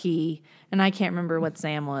that's Bucky. And I can't remember what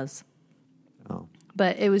Sam was. Oh.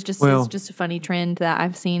 But it was just it's just a funny trend that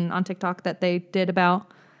I've seen on TikTok that they did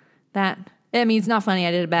about that. I mean, it's not funny.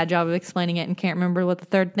 I did a bad job of explaining it and can't remember what the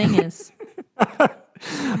third thing is.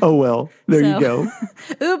 Oh, well, there you go.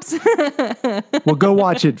 Oops. Well, go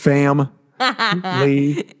watch it, fam.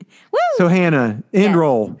 Lee. Woo! So, Hannah, end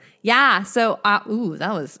roll. Yeah. So,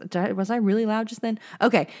 was I really loud just then?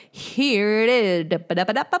 Okay. Here it is.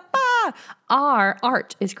 Our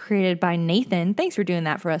art is created by Nathan. Thanks for doing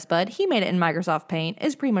that for us, bud. He made it in Microsoft Paint.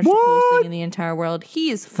 It's pretty much the coolest thing in the entire world. He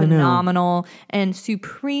is phenomenal and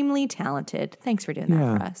supremely talented. Thanks for doing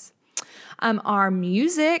that for us. Our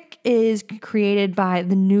music is created by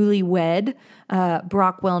the newlywed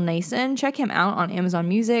Brockwell Nason. Check him out on Amazon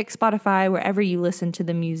Music, Spotify, wherever you listen to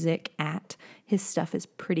the music at. His stuff is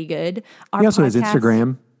pretty good. He also has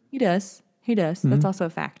Instagram. He does. Mm-hmm. That's also a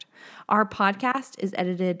fact. Our podcast is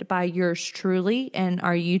edited by yours truly, and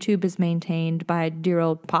our YouTube is maintained by dear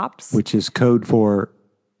old Pops. Which is code for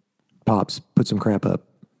Pops, put some crap up.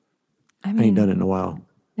 I ain't done it in a while.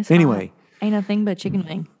 Anyway. Ain't nothing but chicken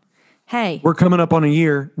wing. Hey. We're coming up on a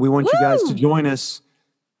year. We want you guys to join us.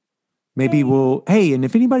 Maybe and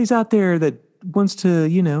if anybody's out there that wants to,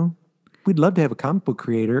 we'd love to have a comic book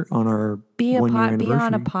creator on our 1 year anniversary. Be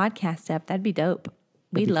on a podcast app. That'd be dope.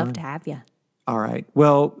 We'd love to have you. All right.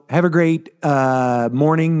 Well, have a great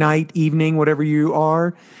morning, night, evening, whatever you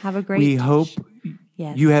are. Have a great We hope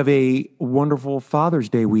you have a wonderful Father's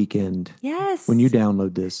Day weekend. Yes. When you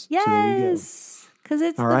download this. Yes. Because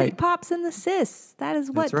it's the big Pops and the sis. That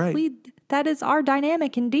is what that is our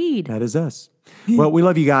dynamic indeed. That is us. Well, we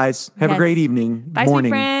love you guys. Have a great evening, Bye,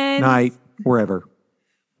 morning, friends. night, wherever.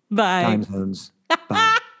 Bye. Time zones.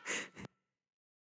 Bye.